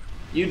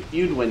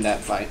 You'd win that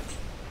fight,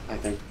 I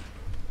think.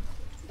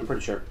 I'm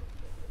pretty sure.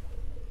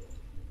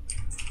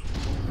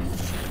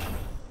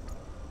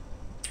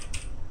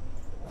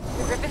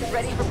 The Griffin's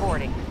ready for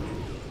boarding.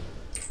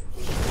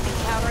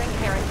 Encountering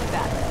Terran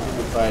combatants.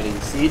 We're fighting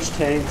siege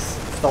tanks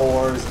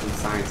stores and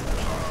science stuff.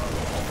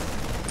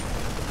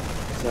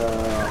 So,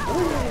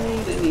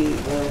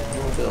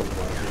 we'll build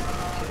one.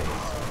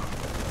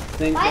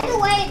 By the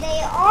way, they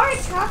are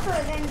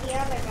tougher than the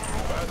other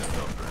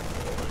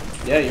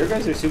guys. Yeah, your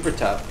guys are super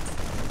tough.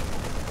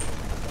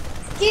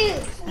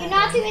 Dude, you're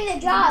not doing the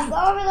job. Go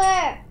over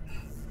there.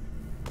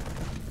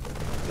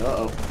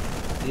 Uh-oh.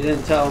 You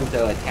didn't tell them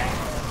to attack.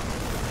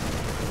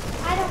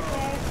 I don't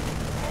care.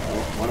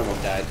 Oh, one of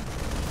them died.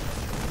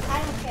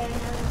 I don't care.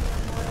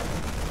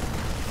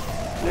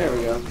 There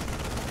we go.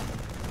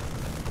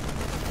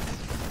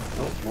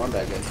 Oh, more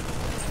bad guys.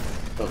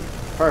 Oh,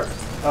 perfect.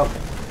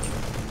 Okay.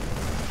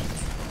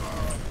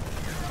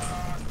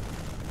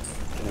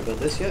 Can I build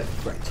this yet?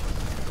 Great.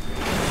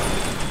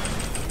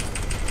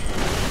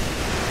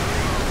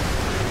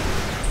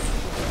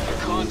 Our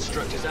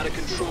construct is out of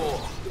control.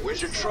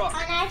 Where's your truck?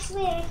 I'm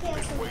actually gonna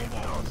kill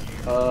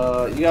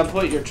somebody. You gotta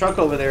put your truck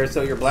over there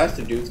so your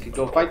blaster dudes can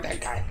go fight that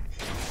guy.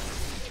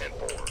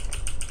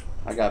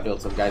 I gotta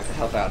build some guys to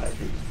help out, I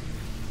think.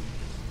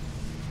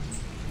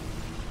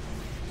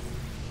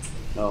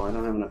 Oh, I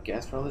don't have enough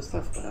gas for all this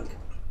stuff, but okay.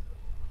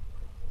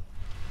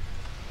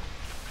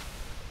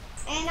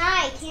 And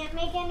I can't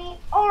make any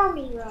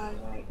army run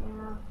right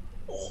now.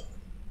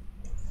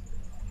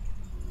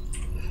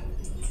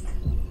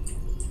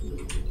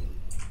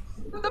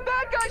 The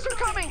bad guys are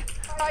coming!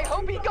 I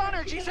hope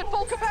Econergy's at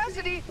full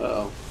capacity!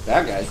 Uh-oh.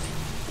 Bad guys.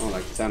 I don't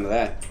like the sound of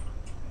that.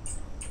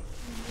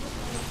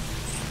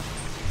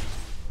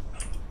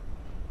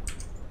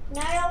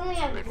 Now I only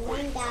have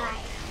one guy.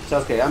 It's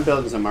okay, I'm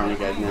building some army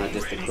guys now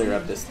just to clear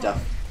up this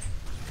stuff.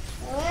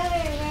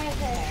 Literally right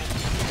there.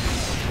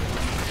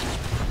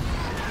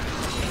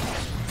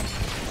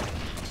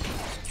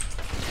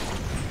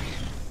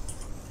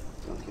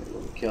 Okay,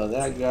 we'll kill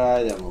that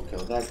guy, then we'll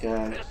kill that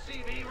guy.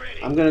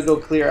 I'm gonna go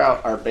clear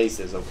out our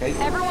bases, okay?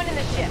 Everyone in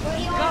the ship! Where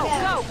do you Go,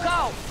 want to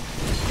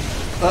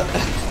go,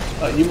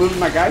 go! You moving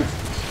my guy? Yeah.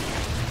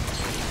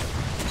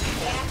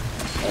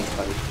 That's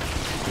funny.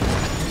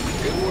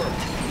 Good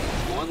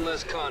work. One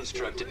less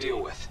construct to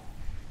deal with.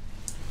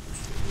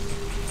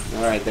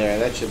 Alright there,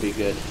 that should be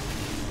good.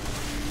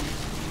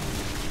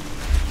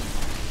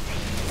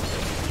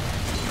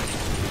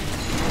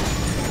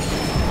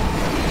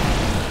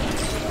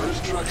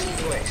 First truck's in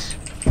place.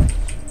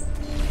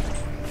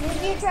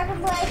 Move your truck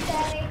in place,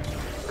 Daddy.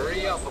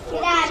 Hurry up before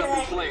it Get out goes of up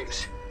in there.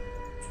 flames.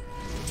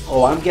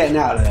 Oh, I'm getting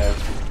out of there.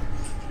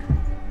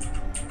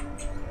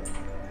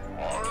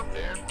 Armed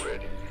and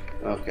ready.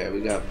 Okay,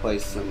 we gotta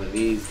place some of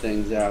these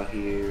things out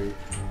here.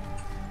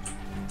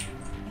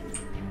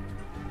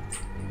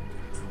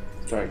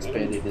 Start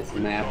expanding this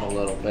map a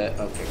little bit.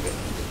 Okay, good.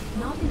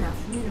 Not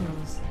enough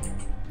minerals.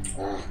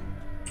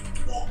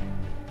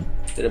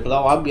 Did it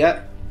blow up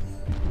yet?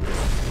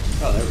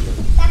 Oh, there we go.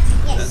 That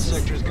Yes.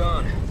 sector's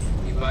gone.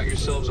 You bought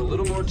yourselves a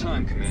little more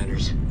time,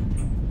 commanders.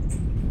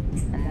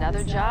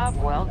 Another job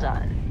well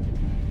done.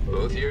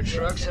 Both your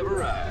trucks have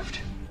arrived.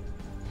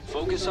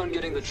 Focus on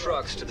getting the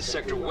trucks to the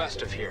sector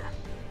west of here.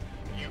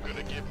 You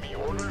gonna give me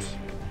orders?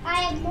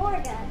 I have more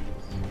guns.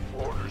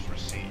 Orders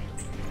received.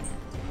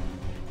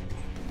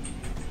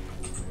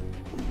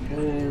 Okay,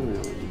 we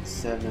only need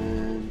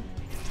 7.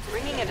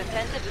 Bringing a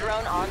defensive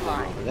drone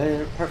online. Over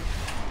there. Perfect.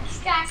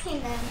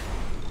 Distracting them.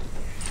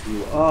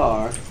 You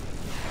are.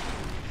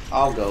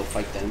 I'll go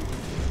fight them.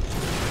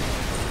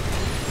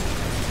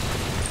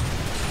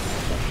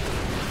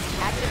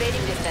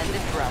 Activating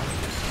defensive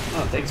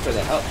drone. Oh, thanks for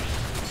the help.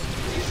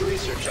 These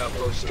research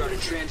outposts started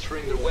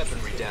transferring their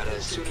weaponry data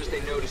as soon as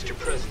they noticed your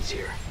presence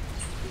here.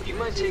 You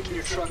mind taking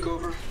your truck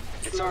over?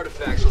 Its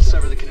artifacts will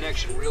sever the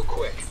connection real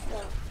quick.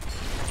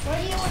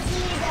 Where do you want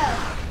me to go?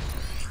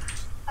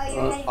 Oh,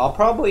 you're heading. I'll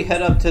probably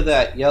head up to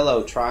that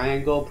yellow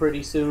triangle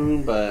pretty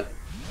soon, but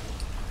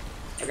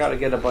I gotta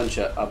get a bunch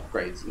of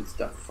upgrades and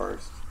stuff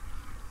first.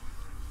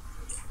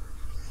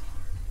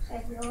 So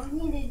you want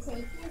me to take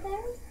you there?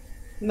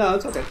 No,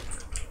 it's okay.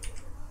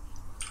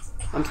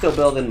 I'm still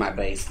building my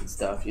base and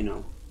stuff, you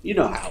know. You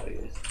know how it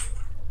is.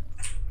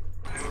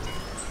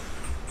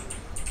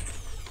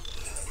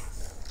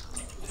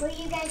 Where are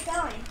you guys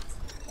going?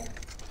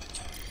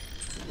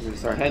 I'm gonna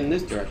start heading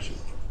this direction.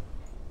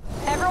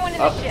 Everyone in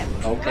the Oh, ship!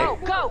 okay. Go,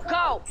 go,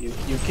 go!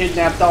 You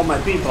kidnapped all my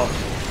people.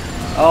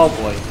 Oh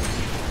boy.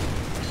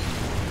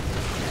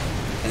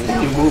 And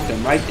then you moved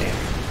them right there.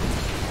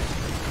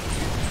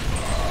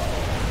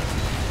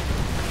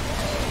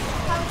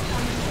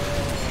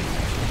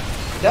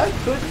 That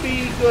could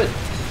be good.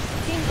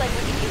 Seems like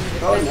we can use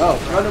the Oh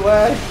no, run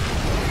away.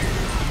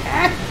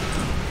 Ah.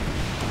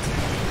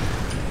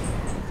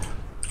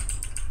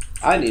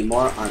 I need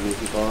more army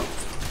people.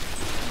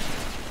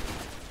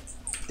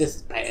 This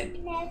is bad.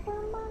 Never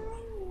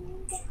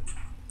mind.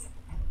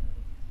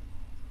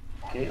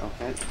 Okay,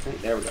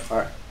 there we go.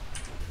 Alright.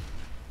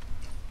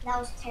 That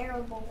was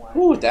terrible work.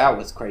 Ooh, that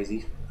was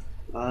crazy.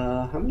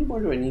 How many more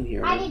do I need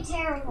here? I did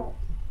terrible.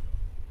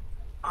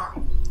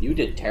 You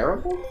did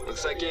terrible?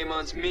 Looks like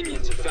Amon's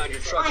minions have found your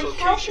truck's I'm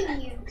location.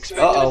 helping you.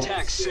 Expect an Uh-oh.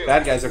 attack soon.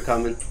 Bad guys are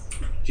coming.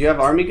 Do you have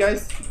army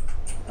guys?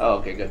 Oh,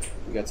 okay, good.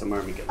 We got some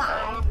army guys.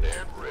 Five. Armed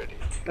and ready.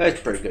 That's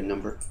a pretty good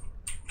number.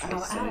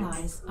 Our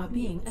allies are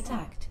being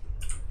attacked.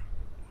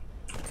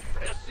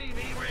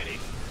 SCV ready.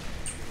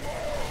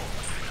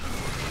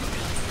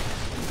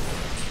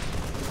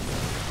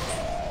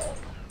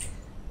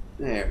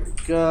 There we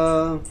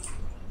go.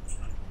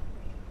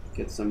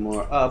 Get some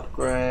more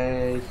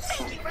upgrades.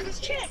 Thank you for this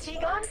chance,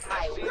 Egon.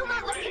 I will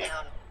not let you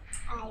down.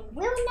 I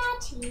will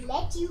not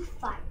let you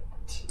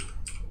fight.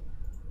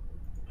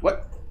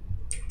 What?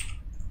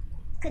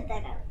 Cut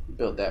that out.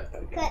 Build that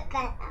back. Cut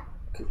that out.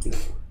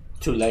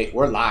 Too late.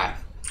 We're live.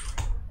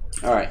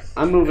 Alright,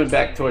 I'm moving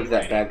back towards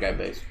that bad guy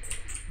base.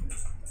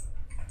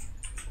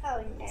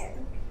 Oh no.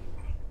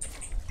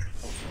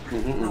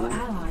 Our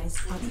allies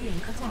are being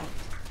attacked.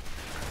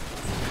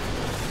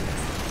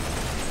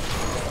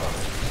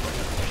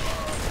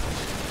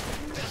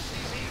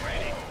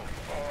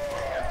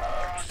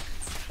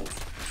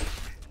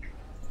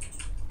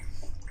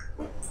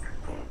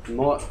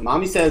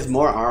 Mommy says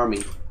more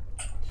army.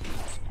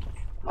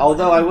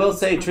 Although I will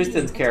say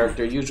Tristan's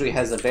character usually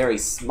has a very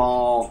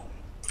small,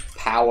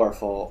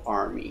 powerful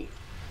army.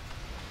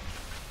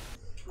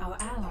 Our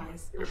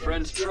allies. Your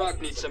friend's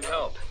truck needs some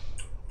help.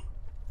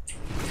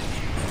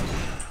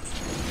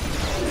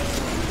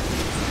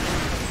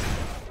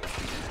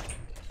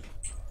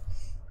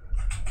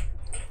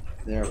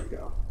 There we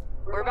go.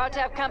 We're about to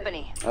have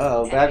company. Uh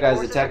oh, bad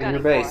guys attacking your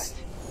base.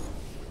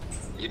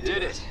 You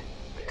did it.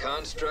 The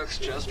construct's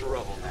just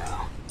rubble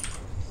now.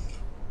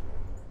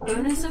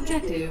 Bonus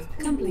objective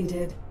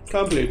completed.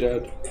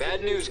 Completed.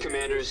 Bad news,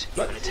 commanders.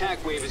 An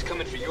attack wave is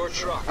coming for your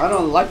truck. I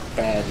don't like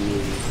bad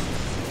news.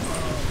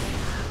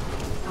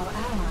 Our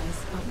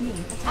allies are being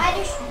attacked.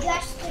 I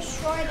just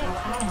destroyed Our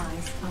it.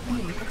 allies are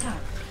being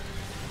attacked.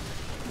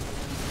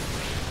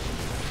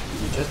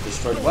 You just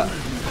destroyed what?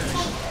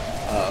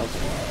 Oh,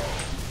 okay.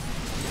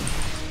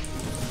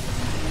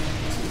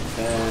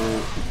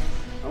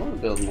 I want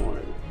to build more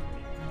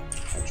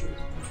hatcheries.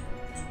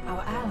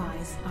 Our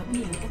allies are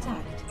being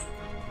attacked.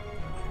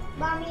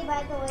 Mommy,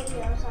 by the way,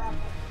 you also have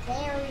a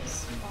very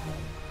small.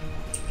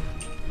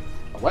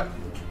 What?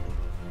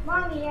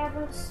 Mommy, you have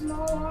a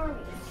small army.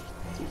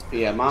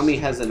 Yeah, Mommy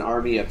has an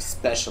army of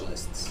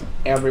specialists.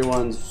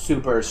 Everyone's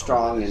super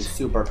strong and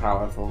super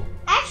powerful.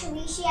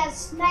 Actually, she has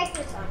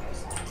snipers on her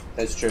side.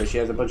 That's true. She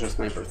has a bunch of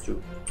snipers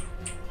too.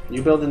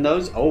 You building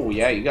those? Oh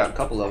yeah, you got a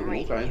couple of them.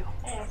 Okay,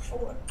 I have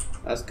 4.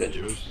 that's good.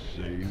 Just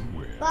saying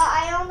where. But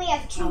I only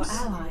have 2. Our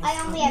allies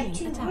I only are have being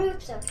 2 attacked.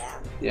 groups of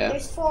them. Yeah.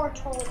 There's 4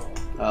 total.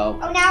 Oh,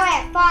 Oh, now I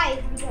have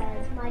 5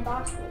 because my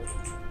boss moved.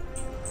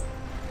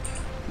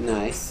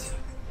 nice.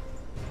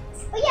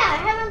 But yeah, I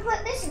haven't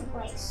put this in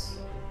place.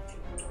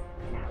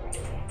 Not ready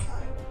yet.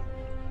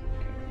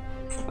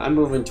 Sorry. I'm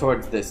moving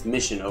towards this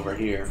mission over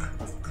here.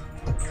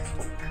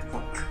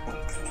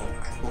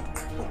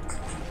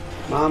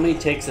 Mommy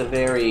takes a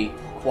very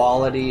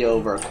quality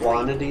over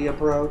quantity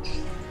approach.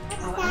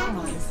 Our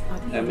allies are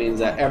being That means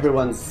that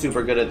everyone's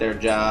super good at their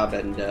job,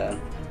 and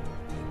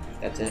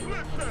that's it.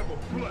 Let's have a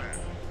plan.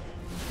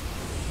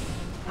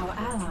 Our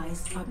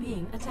allies are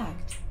being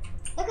attacked.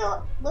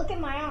 Look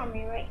at my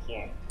army right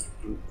here.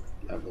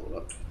 I blew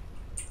up.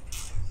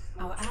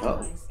 Our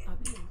allies are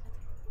being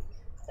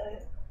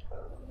attacked.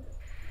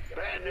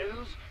 Bad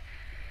news?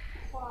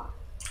 Wow.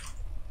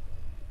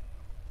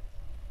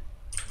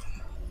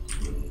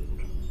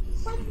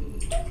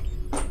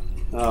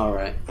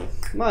 Alright.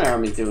 My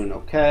army's doing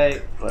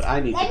okay, but I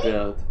need to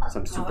build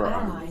some super Our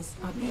army. allies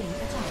are being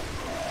attacked.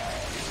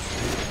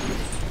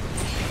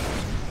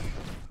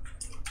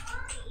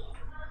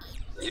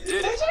 You did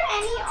Is it. there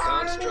any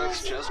Construct's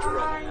army? just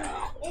rubble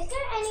now. Is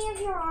there any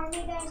of your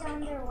army guys on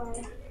their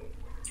way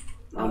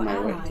On Our my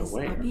way to allies are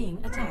where? being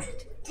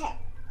attacked.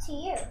 to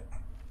you?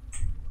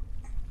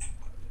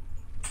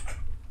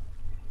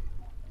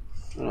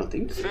 I don't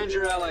think so. Defend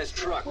your allies'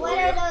 truck, will What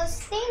ya? are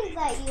those things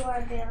that you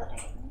are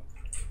building?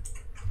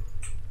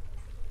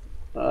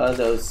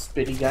 Those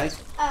spitty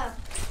guys? Oh.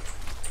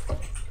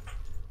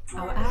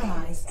 Our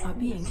allies are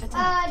being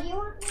attacked. Do you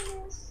want me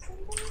to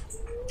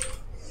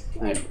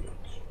send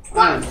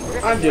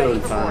I'm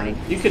doing fine.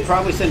 You could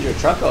probably send your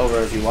truck over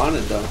if you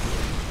wanted, though.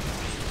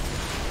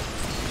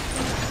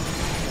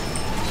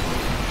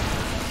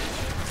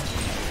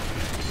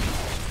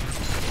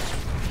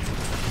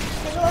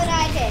 Look at what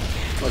I did.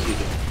 What'd you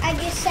do? I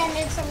just sent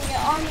in some of your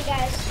army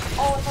guys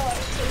all the way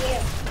to you.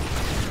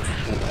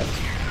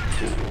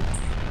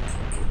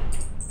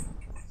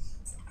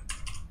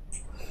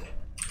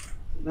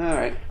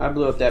 Alright, I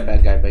blew up that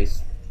bad guy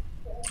base.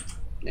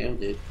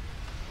 Nailed it.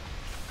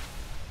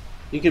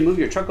 You can move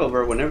your truck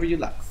over whenever you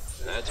like.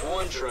 That's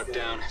one truck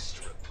down.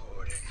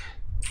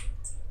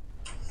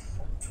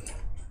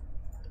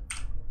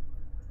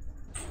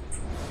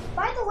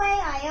 By the way,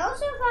 I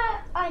also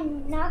got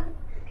another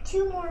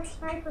 2 more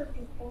sniper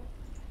people.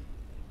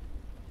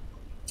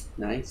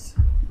 Nice.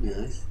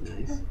 Nice,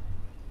 nice.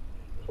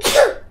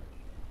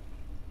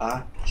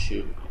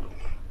 Achoo.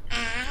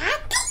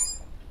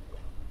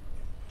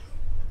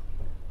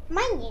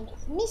 My name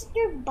is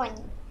Mr.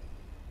 Bunny.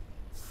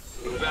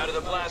 Move out of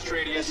the blast His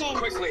radius, name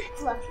quickly. is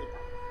Fluffy.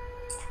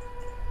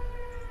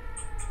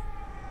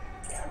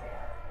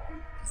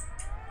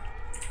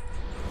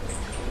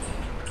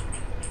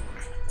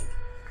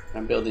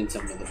 I'm building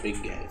some of the big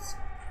guys.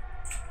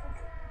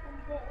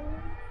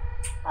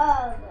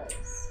 Oh,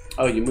 those.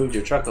 Oh, you moved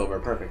your truck over.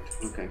 Perfect.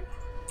 Okay.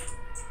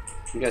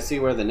 You gotta see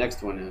where the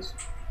next one is.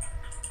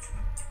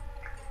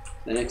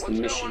 The next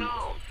mission.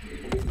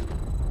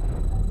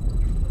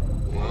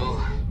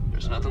 Well,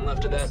 there's nothing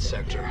left of that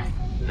sector.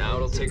 Now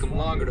it'll take them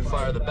longer to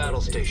fire the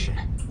battle station.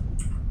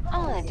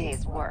 All in a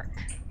day's work.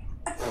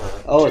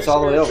 Oh, it's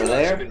all the way over Trucks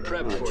there? have been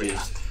prepped Oh, for you.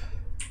 jeez.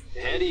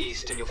 Head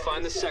east and you'll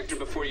find the sector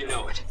before you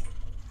know it.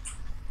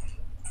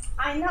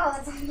 I know,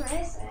 it's on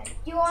my side. Do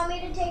you want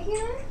me to take you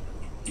there?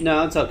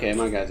 No, it's okay.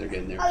 My guys are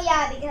getting there. Oh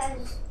yeah,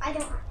 because I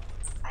don't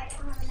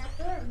have enough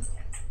room.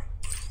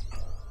 Do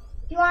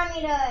you want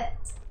me to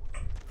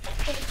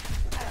take,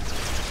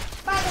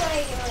 by the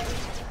way, you already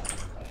have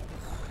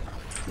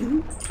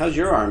that. How's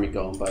your army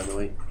going, by the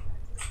way?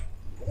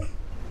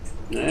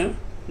 Yeah?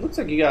 Looks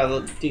like you got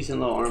a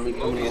decent little army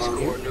coming Mobius along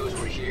Corps here. knows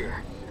we're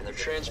here, and they're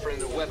transferring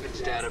the weapons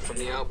data from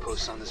the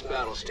outposts on this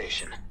battle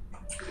station.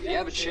 If you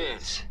have a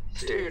chance,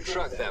 steer your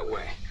truck that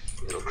way.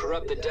 It'll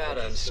corrupt the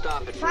data and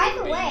stop it By from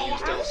the being way, I'm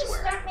used gonna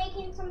elsewhere. start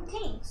making some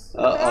tanks.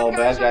 Uh-oh,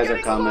 bad guys are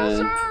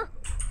coming.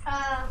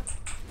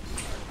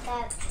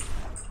 That's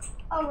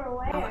over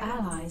where? Our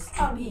allies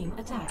are being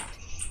attacked.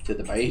 To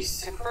the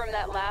base. Confirm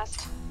that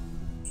last.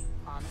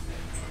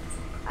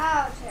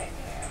 I'll take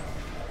care of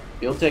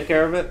it. You'll take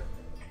care of it?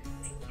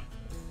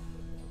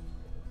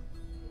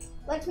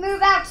 Let's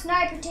move out,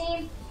 sniper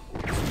team.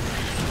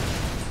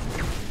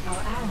 Our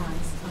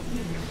allies are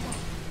being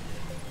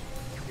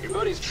attacked. Your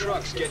buddy's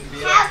truck's getting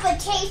beat up. Have a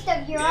taste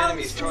of your The own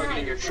enemy's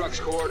targeting your sniper. truck's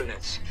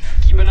coordinates.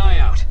 Keep an eye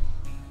out.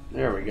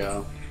 There we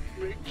go.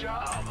 Big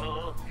job,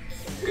 huh?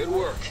 Good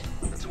work.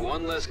 That's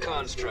one less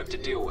construct to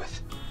deal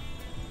with.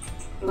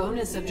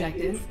 Bonus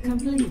objective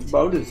complete.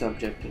 Bonus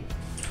objective.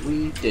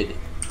 We did it.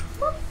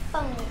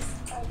 Bonus.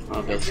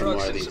 I'll build some Truck's more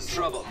of in these some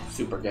trouble.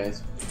 super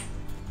guys.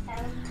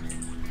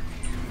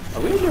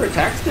 Are we under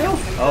attack still?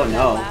 Oh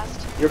no.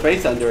 Your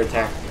base under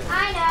attack.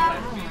 I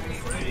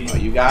know. Oh,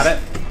 you got it?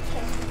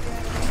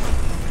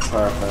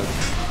 Perfect.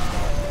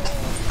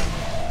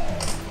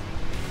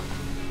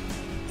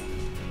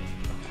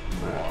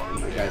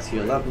 Alright, my guys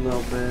heal up a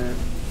little bit.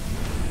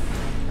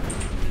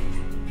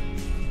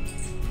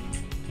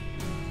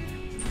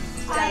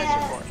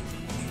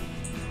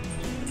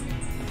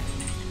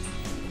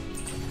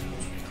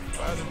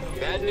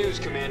 Bad news,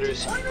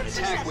 commanders. An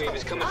attack wave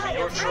is coming from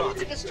your truck.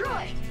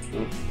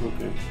 Oh,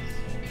 okay.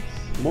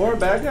 More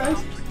bad guys?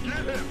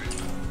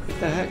 What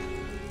the heck?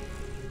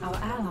 Our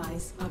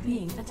allies are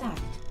being attacked.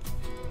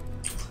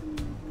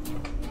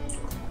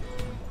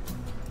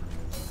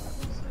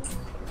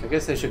 I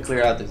guess I should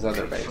clear out this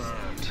other base.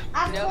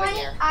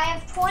 I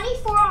have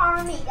 24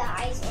 army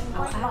guys in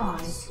Our one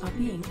allies box. are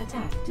being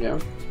attacked. Yeah?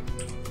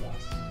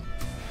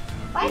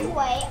 By the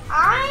way,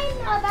 I'm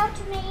about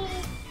to make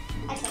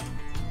a tank.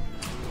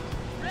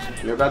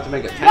 You're about to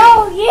make a tank?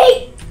 No,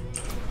 yeet!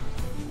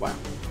 Wow.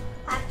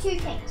 I have 2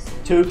 tanks.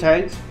 2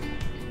 tanks?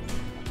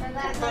 So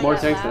that's More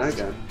like- tanks than I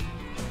got.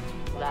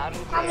 Loud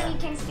and How clear. many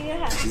tanks do you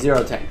have?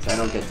 0 tanks. I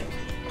don't get tanks.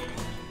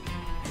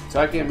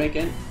 So I can't make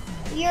any?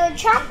 Your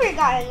chopper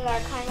guys are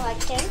kind of like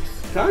tanks.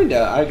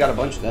 Kinda. I got a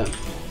bunch of them. Yes,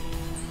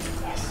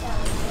 so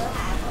you'll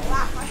have a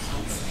lot more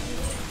tanks.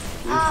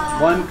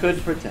 One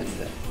could pretend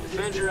that.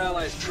 Defend your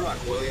allies' truck,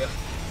 will you?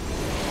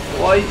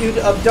 Why you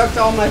abduct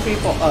all my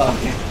people? Oh,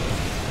 okay.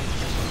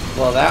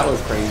 Well, that was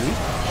crazy.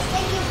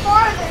 Take you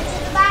farther to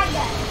the bad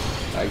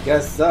guys, I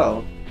guess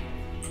so.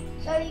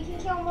 so you can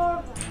kill more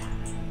of them.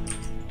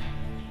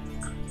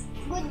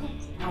 Good.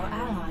 Our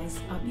allies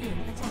are being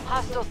attacked.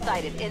 Hostile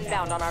sighted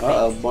inbound on our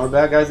Uh-oh, base. more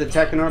bad guys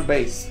attacking our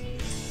base.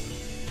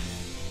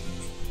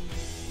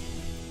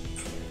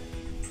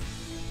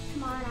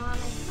 Come on,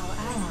 Onyx. Our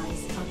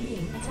allies are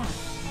being attacked.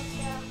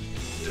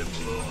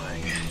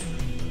 Deploying.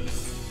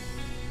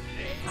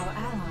 Our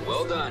allies.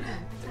 Well done.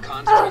 The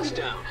construct's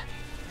down.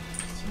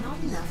 Not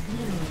enough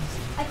minerals.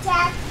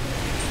 Attack!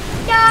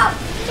 No!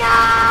 No!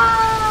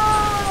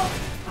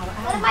 Our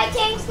One of my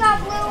tanks got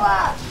blew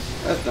up.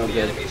 That's no The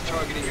good. enemy's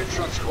targeting your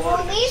truck's Well, at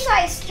coordinates. least I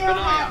still Keep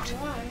an eye have out.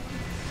 one.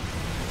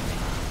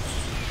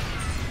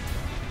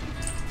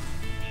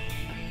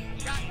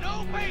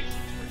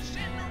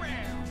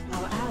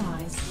 Our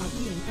allies are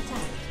being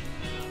attacked.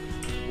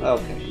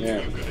 Okay,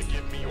 there we go. Gonna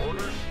give me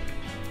orders?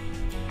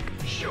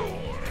 Sure.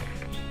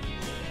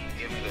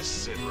 Give me the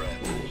sit rep.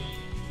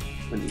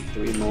 I need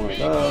 3 more of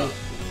those.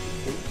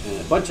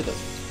 And a bunch of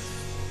those.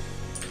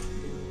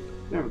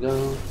 There we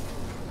go.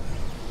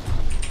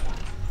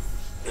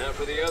 Now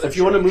for the other If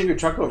you want to truck. move your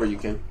truck over, you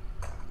can.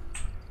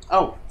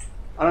 Oh,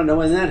 I don't know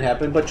when that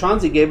happened, but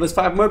Chauncey gave us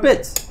 5 more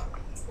bits.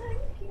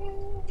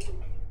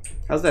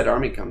 How's that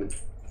army coming?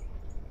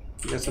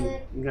 You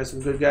got some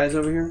good guys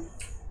over here?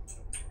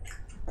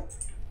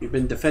 You've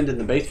been defending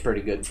the base pretty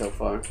good so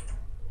far.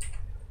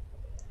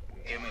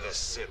 Give me the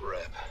sit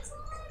rep.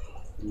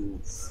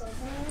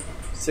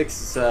 6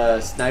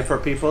 sniper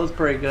people is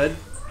pretty good.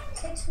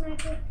 6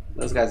 sniper.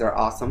 Those guys are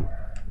awesome.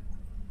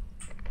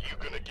 You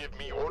gonna give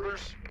me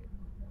orders?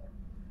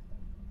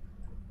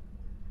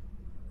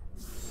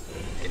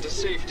 Get to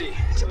safety.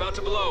 It's about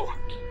to blow.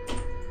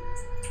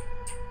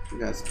 I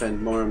gotta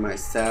spend more of my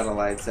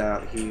satellites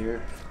out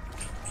here.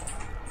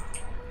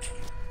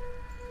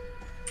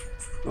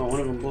 Oh, one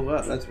of them blew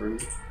up. That's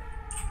rude.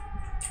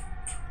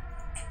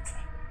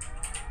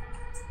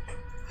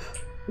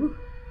 Whew.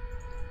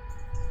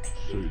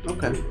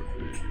 Okay.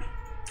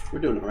 We're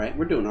doing alright.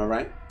 We're doing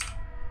alright.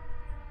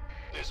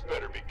 This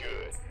better be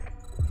good.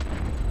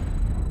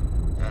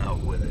 Out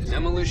with it.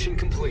 Demolition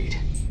complete.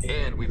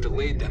 And we've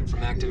delayed them from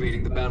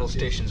activating the battle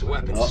station's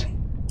weapons. Oh,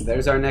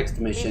 there's our next Piece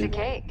of mission.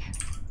 cake.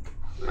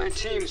 My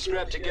team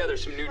scrapped together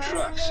some new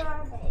trucks. Where are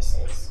our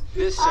bases?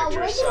 This Oh, sector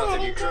we're is south of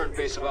doing your current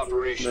base of The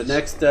operations.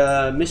 next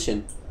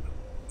mission.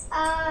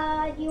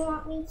 Do you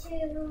want me to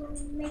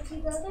make you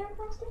go there,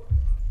 Preston?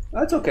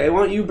 That's okay.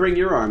 Why don't you bring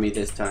your army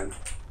this time?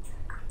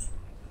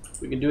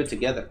 We can do it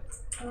together.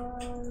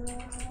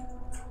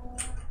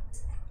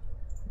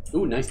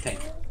 Ooh, nice tank.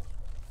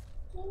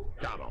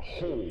 Got a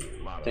whole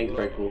lot Tank's of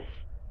very love. cool.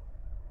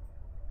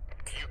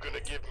 You gonna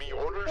give me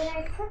orders? But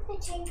I put the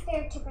tank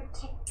there to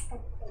protect the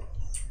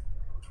base.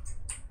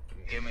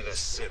 Give me the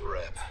sit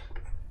rep.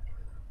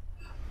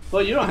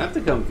 Well, you don't have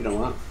to come if you don't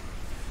want.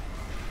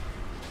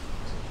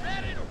 I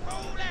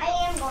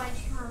am going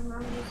to come.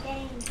 I'm just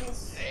getting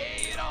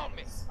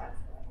this stuff.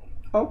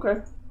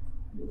 Okay.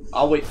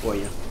 I'll wait for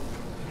you.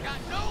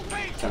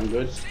 Sound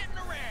good?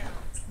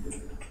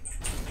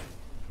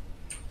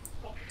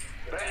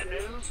 Bad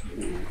news?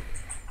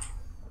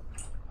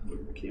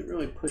 Can't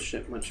really push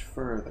it much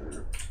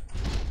further.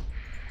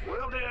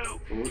 Will do.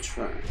 We'll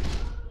try.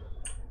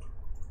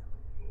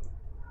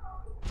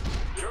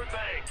 Sure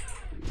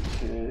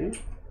thing. Okay.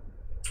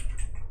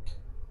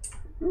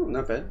 Ooh,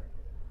 not bad.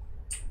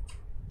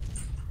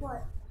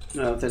 What?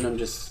 Nothing. I'm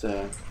just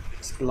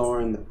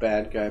exploring the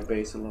bad guy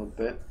base a little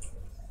bit.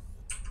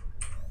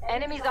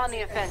 Enemies on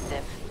the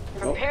offensive.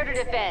 Prepare to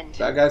defend.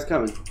 Bad guy's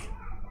coming.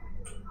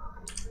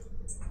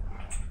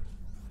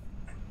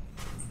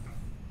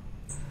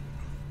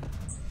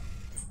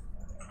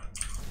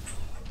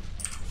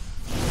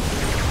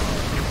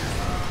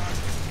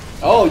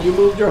 Oh, you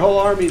moved your whole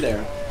army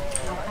there.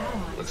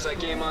 Looks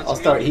like Amon's I'll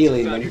start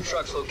healing found them. your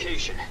truck's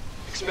location.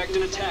 Expect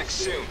an attack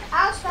soon.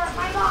 I'll start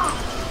my bomb.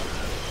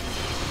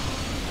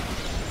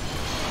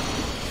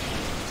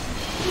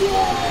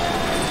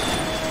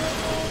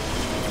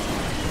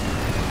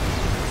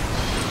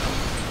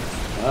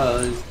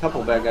 There's a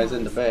couple bad guys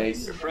in the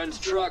base. Your friend's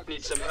truck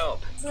needs some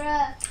help.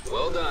 Bruh.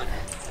 Well done.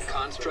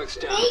 Construct's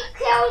down. They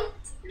killed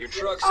Your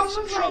truck's in some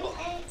almost trouble.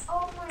 like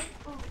oh my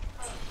god.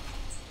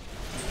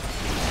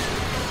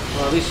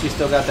 Well, at least you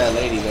still got that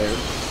lady there.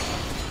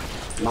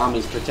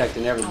 Mommy's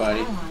protecting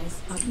everybody. Our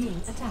allies are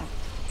being attacked.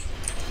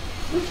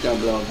 Who's gonna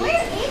blow up?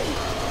 Where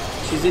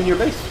is She's in your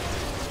base.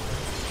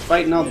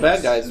 Fighting all the bad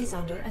Base guys. is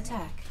under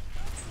attack.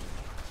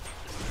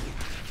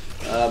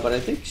 But I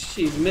think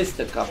she's missed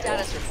a couple.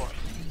 Status report.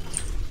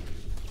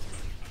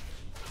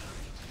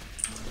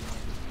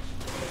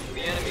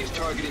 The enemy's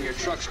targeting your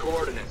truck's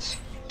coordinates.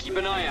 Keep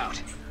an eye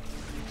out.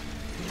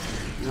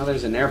 Now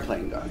there's an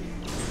airplane gun.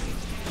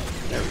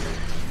 There we go.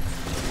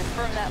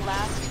 Confirm that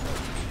last.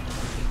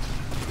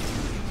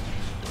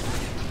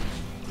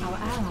 Our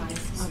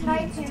allies are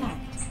being Sniper.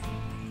 attacked.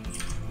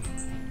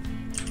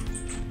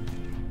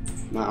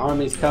 My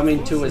army's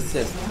coming to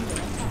assist. Under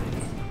attack.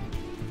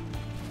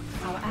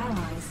 Our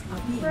allies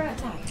are being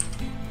attacked.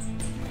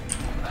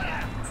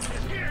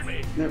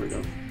 There we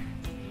go.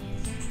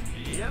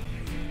 Yep.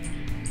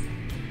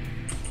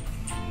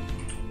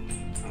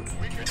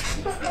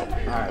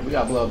 Alright, we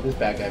gotta blow up this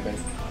bad guy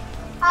base.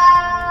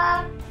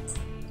 I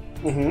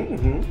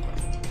Mm-hmm.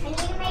 need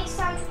to make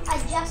some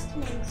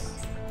adjustments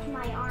to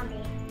my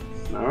army.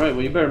 Alright,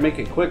 well you better make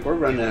it quick. We're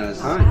running out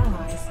of Our time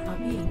allies are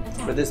being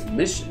attacked. for this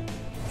mission.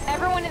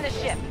 Everyone in the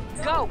ship.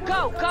 Go,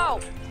 go, go!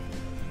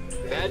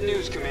 Bad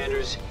news,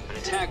 commanders. An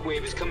attack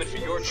wave is coming for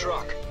your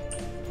truck.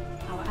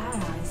 Our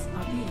allies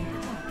are being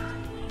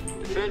attacked.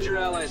 Defend your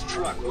allies'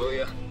 truck, will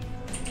ya?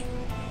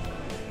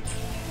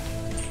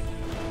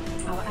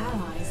 Our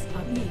allies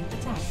are being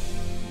attacked.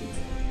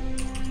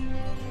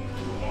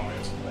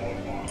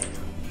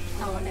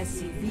 Our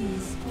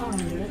SCVs are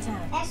under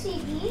attack.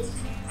 SCVs?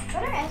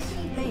 What are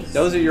SCVs? Base.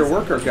 Those are your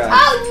worker guys.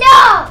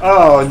 Oh no!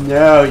 Oh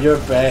no, your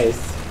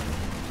base.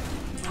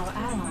 Our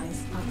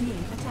allies are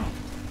being attacked.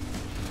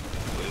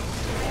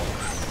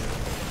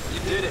 You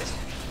did it.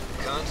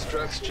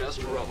 Construct's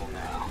just rubble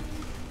now.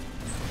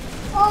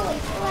 Holy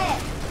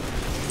flip!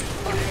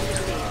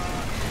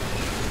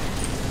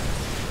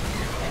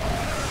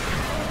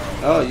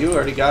 Oh, you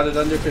already got it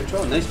under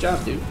control. Nice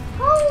job, dude.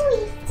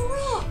 Holy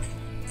flip!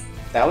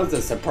 That was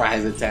a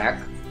surprise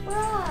attack.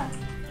 Bruh!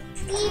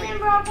 He even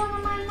broke one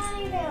of my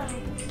money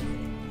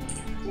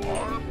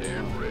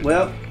buildings.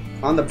 Well,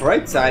 on the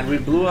bright side, we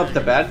blew up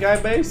the bad guy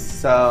base,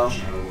 so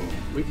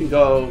we can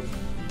go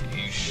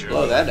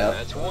blow that up.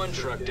 That's one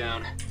truck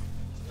down.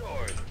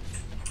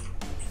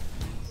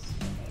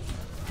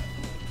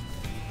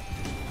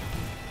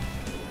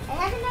 I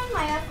haven't done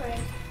my upgrade.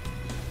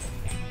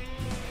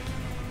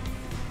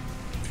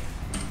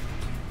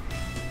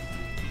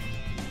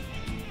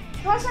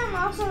 Go Plus, I'm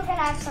also gonna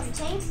have some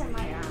tanks in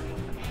my army.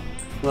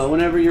 Well,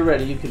 whenever you're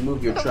ready, you can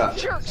move your truck.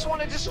 Those jerks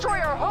want to destroy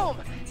our home.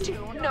 Do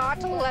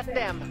not let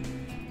them.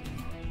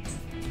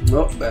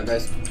 Oh, bad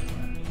guys.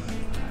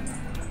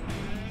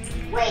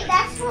 Wait,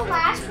 that's the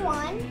last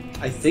one?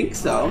 I think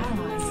so.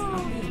 Allies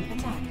are being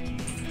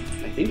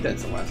attacked. I think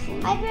that's the last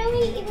one. I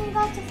barely even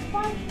got to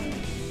fight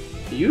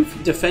you.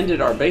 You've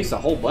defended our base a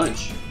whole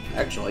bunch,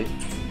 actually.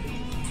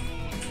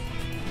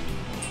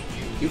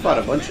 You fought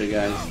a bunch of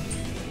guys.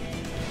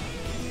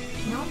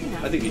 Not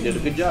enough. I think you did a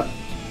good job.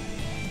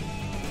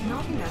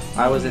 Not enough.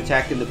 I was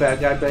attacking the bad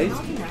guy base,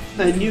 Not enough.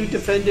 and you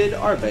defended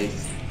our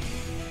base.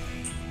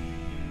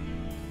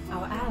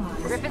 Our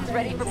allies. Griffin's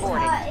ready for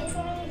boarding. Is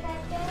there any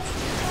bad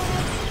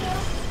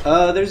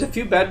guys? There's a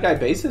few bad guy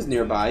bases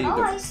nearby.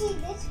 I see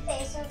this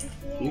base over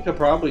here. You could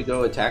probably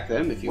go attack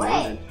them if you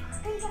wanted.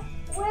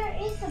 Where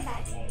is the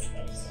bad guy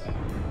base?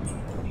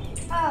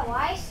 Oh,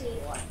 I see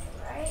one,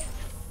 right?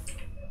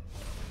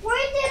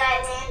 Where did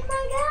I land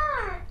my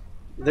gun?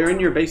 They're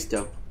in your base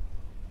still.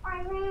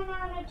 I ran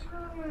out of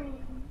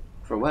time.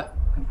 For what?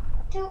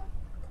 To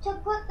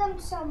put them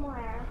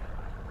somewhere.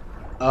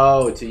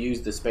 Oh, to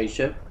use the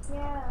spaceship?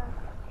 Yeah.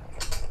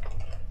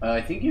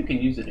 I think you can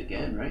use it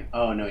again, right?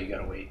 Oh, no, you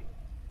gotta wait.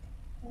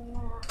 Yeah.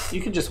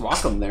 You can just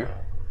walk them there.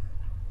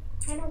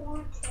 I don't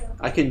want to.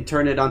 I can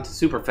turn it onto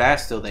super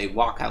fast so they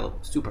walk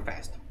out super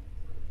fast.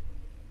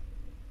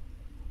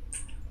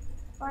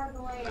 By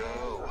the way,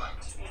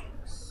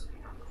 tanks.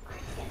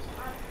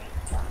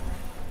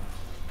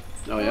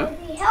 Oh, It yeah?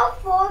 would be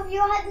helpful if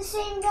you had the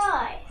same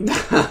guy.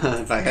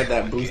 If I had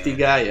that boosty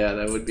guy, yeah,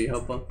 that would be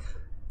helpful.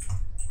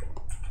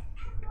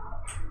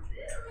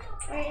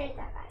 Where is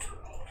that guy?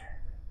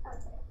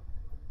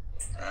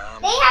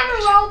 They have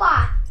a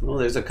robot. Well,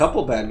 there's a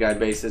couple bad guy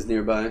bases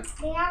nearby.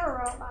 They have a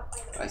robot. By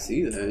the way. I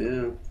see that,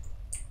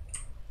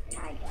 yeah.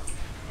 I don't.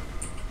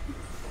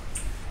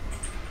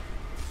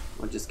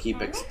 I'll just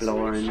keep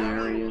exploring the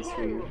areas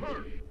here.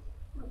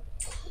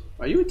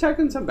 Are you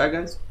attacking some bad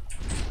guys?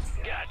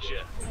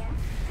 Gotcha.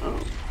 Oh.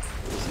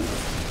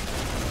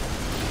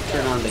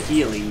 Turn on the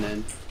healing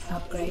then,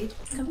 Upgrade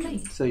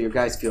complete. so your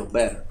guys feel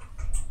better.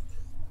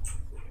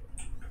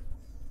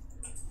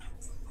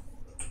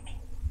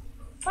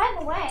 By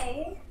the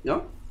way,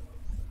 Yep.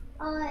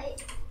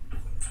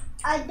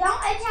 don't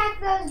attack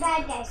those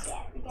bad guys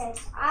yet because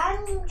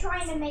I'm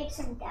trying to make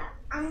some stuff.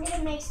 I'm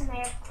gonna make some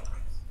airplanes.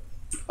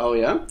 Oh,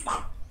 yeah?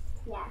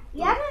 Yeah,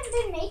 you haven't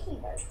been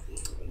making those.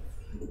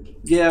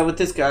 Yeah, with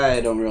this guy,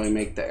 I don't really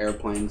make the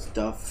airplane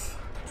stuff.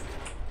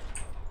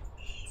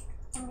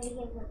 I'm gonna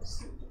give them a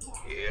sneak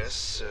attack. Yes,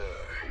 sir.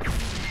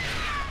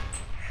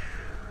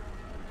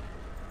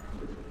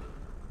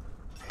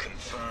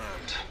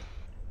 Confirmed.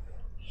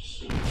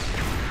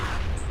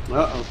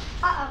 Uh-oh.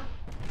 Uh-oh.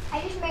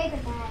 I just made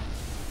them mad.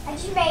 I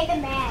just made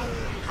them mad.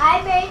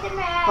 I made them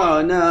mad.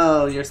 Oh,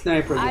 no, your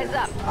sniper. Eyes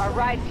up. Our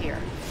ride's here.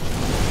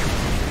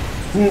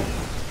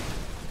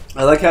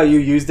 I like how you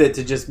used it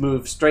to just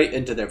move straight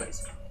into their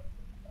base.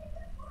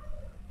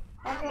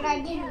 That's what I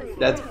did with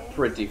That's your guys.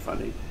 pretty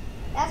funny.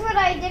 That's what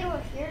I did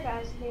with your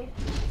guys, dude.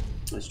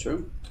 That's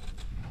true.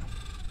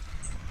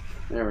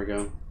 There we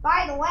go.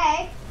 By the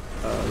way,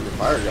 The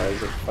fire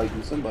guys are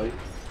fighting somebody.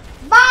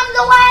 bombs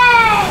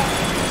away!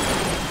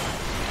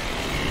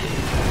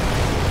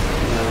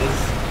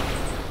 Nice.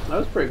 That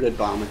was a pretty good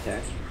bomb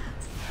attack.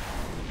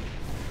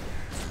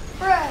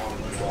 Bro.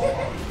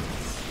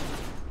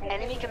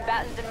 Enemy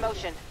combatants in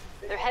motion.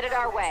 They're headed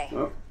our way.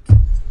 Oh.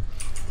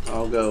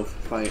 I'll go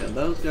fight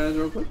those guys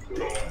real quick.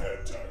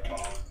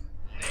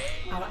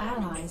 Our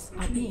allies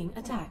are being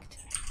attacked.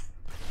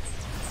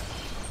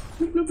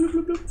 Bloop, bloop, bloop,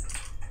 bloop, bloop.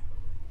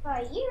 Oh,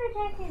 you're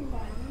attacking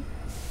them.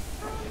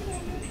 I'm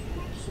gonna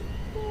ship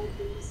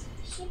babies,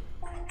 ship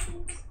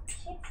babies,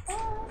 ship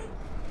babies,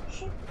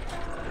 ship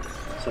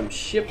babies. Some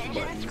ship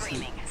buttons.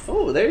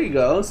 Oh, there you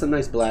go. Some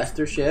nice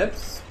blaster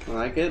ships. I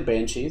like it.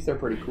 Banshees, they're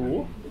pretty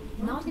cool.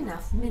 Not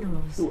enough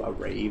minerals. Ooh, a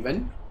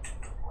raven.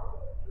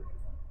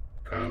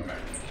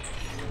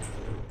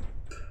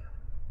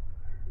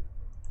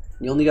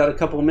 You only got a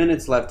couple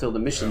minutes left till the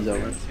mission's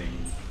over. I'm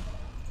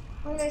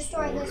gonna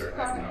destroy this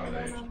part and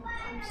then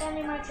I'm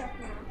sending my truck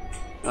now.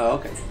 Oh,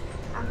 okay.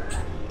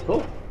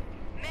 Cool.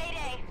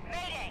 Mayday!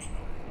 Mayday!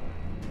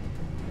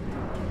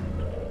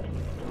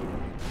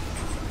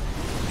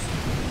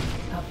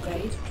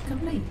 Upgrade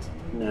complete.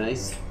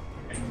 Nice.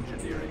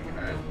 Engineering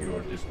at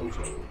your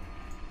disposal.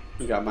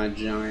 We got my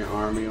giant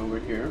army over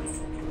here.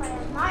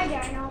 My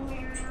dino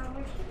mirror over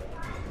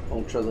here.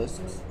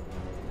 Ultralisks.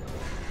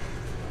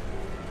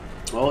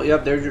 Oh,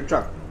 yep, there's your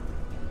truck.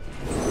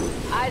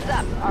 Eyes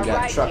up. Our We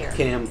got ride's truck here.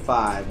 cam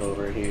 5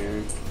 over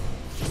here.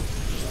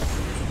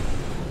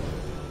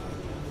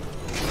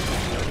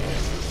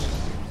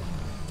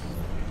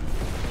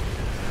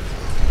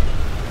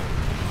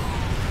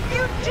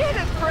 You did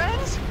it,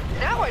 friends!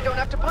 Now I don't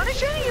have to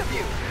punish any of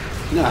you.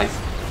 Nice.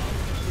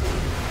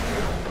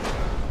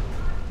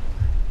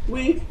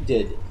 We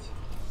did it.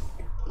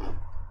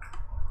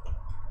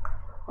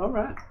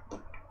 Alright.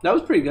 That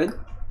was pretty good.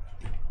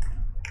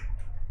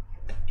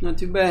 Not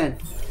too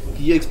bad.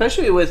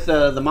 Especially with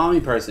the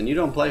mommy person. You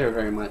don't play her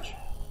very much.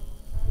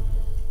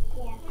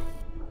 Yeah.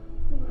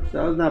 So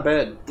that was not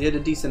bad. You had a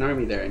decent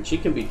army there, and she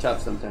can be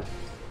tough sometimes.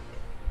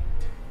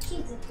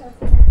 She's a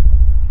tough nut.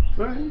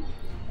 Alright.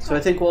 So I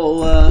think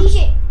we'll...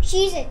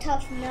 She's a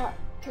tough nut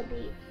to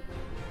beat.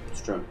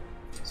 It's true.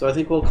 So I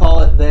think we'll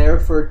call it there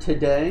for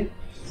today.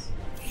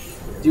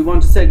 Do you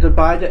want to say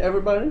goodbye to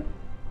everybody?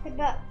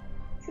 Goodbye.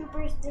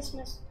 Troopers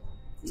dismissed.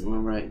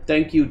 Alright.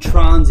 Thank you,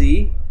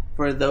 Tronzy,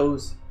 for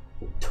those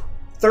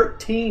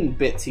 13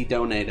 bits he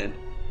donated.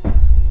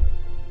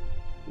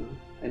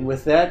 And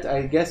with that,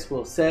 I guess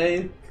we'll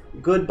say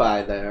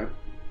goodbye there.